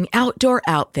offering outdoor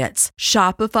outfits,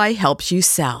 Shopify helps you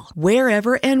sell.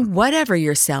 Wherever and whatever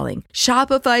you're selling,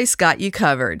 Shopify's got you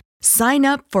covered. Sign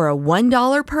up for a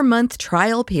 $1 per month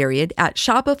trial period at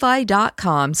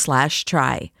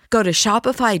shopify.com/try. Go to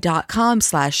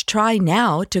shopify.com/try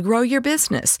now to grow your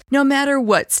business, no matter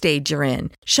what stage you're in.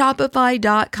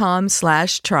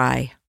 Shopify.com/try.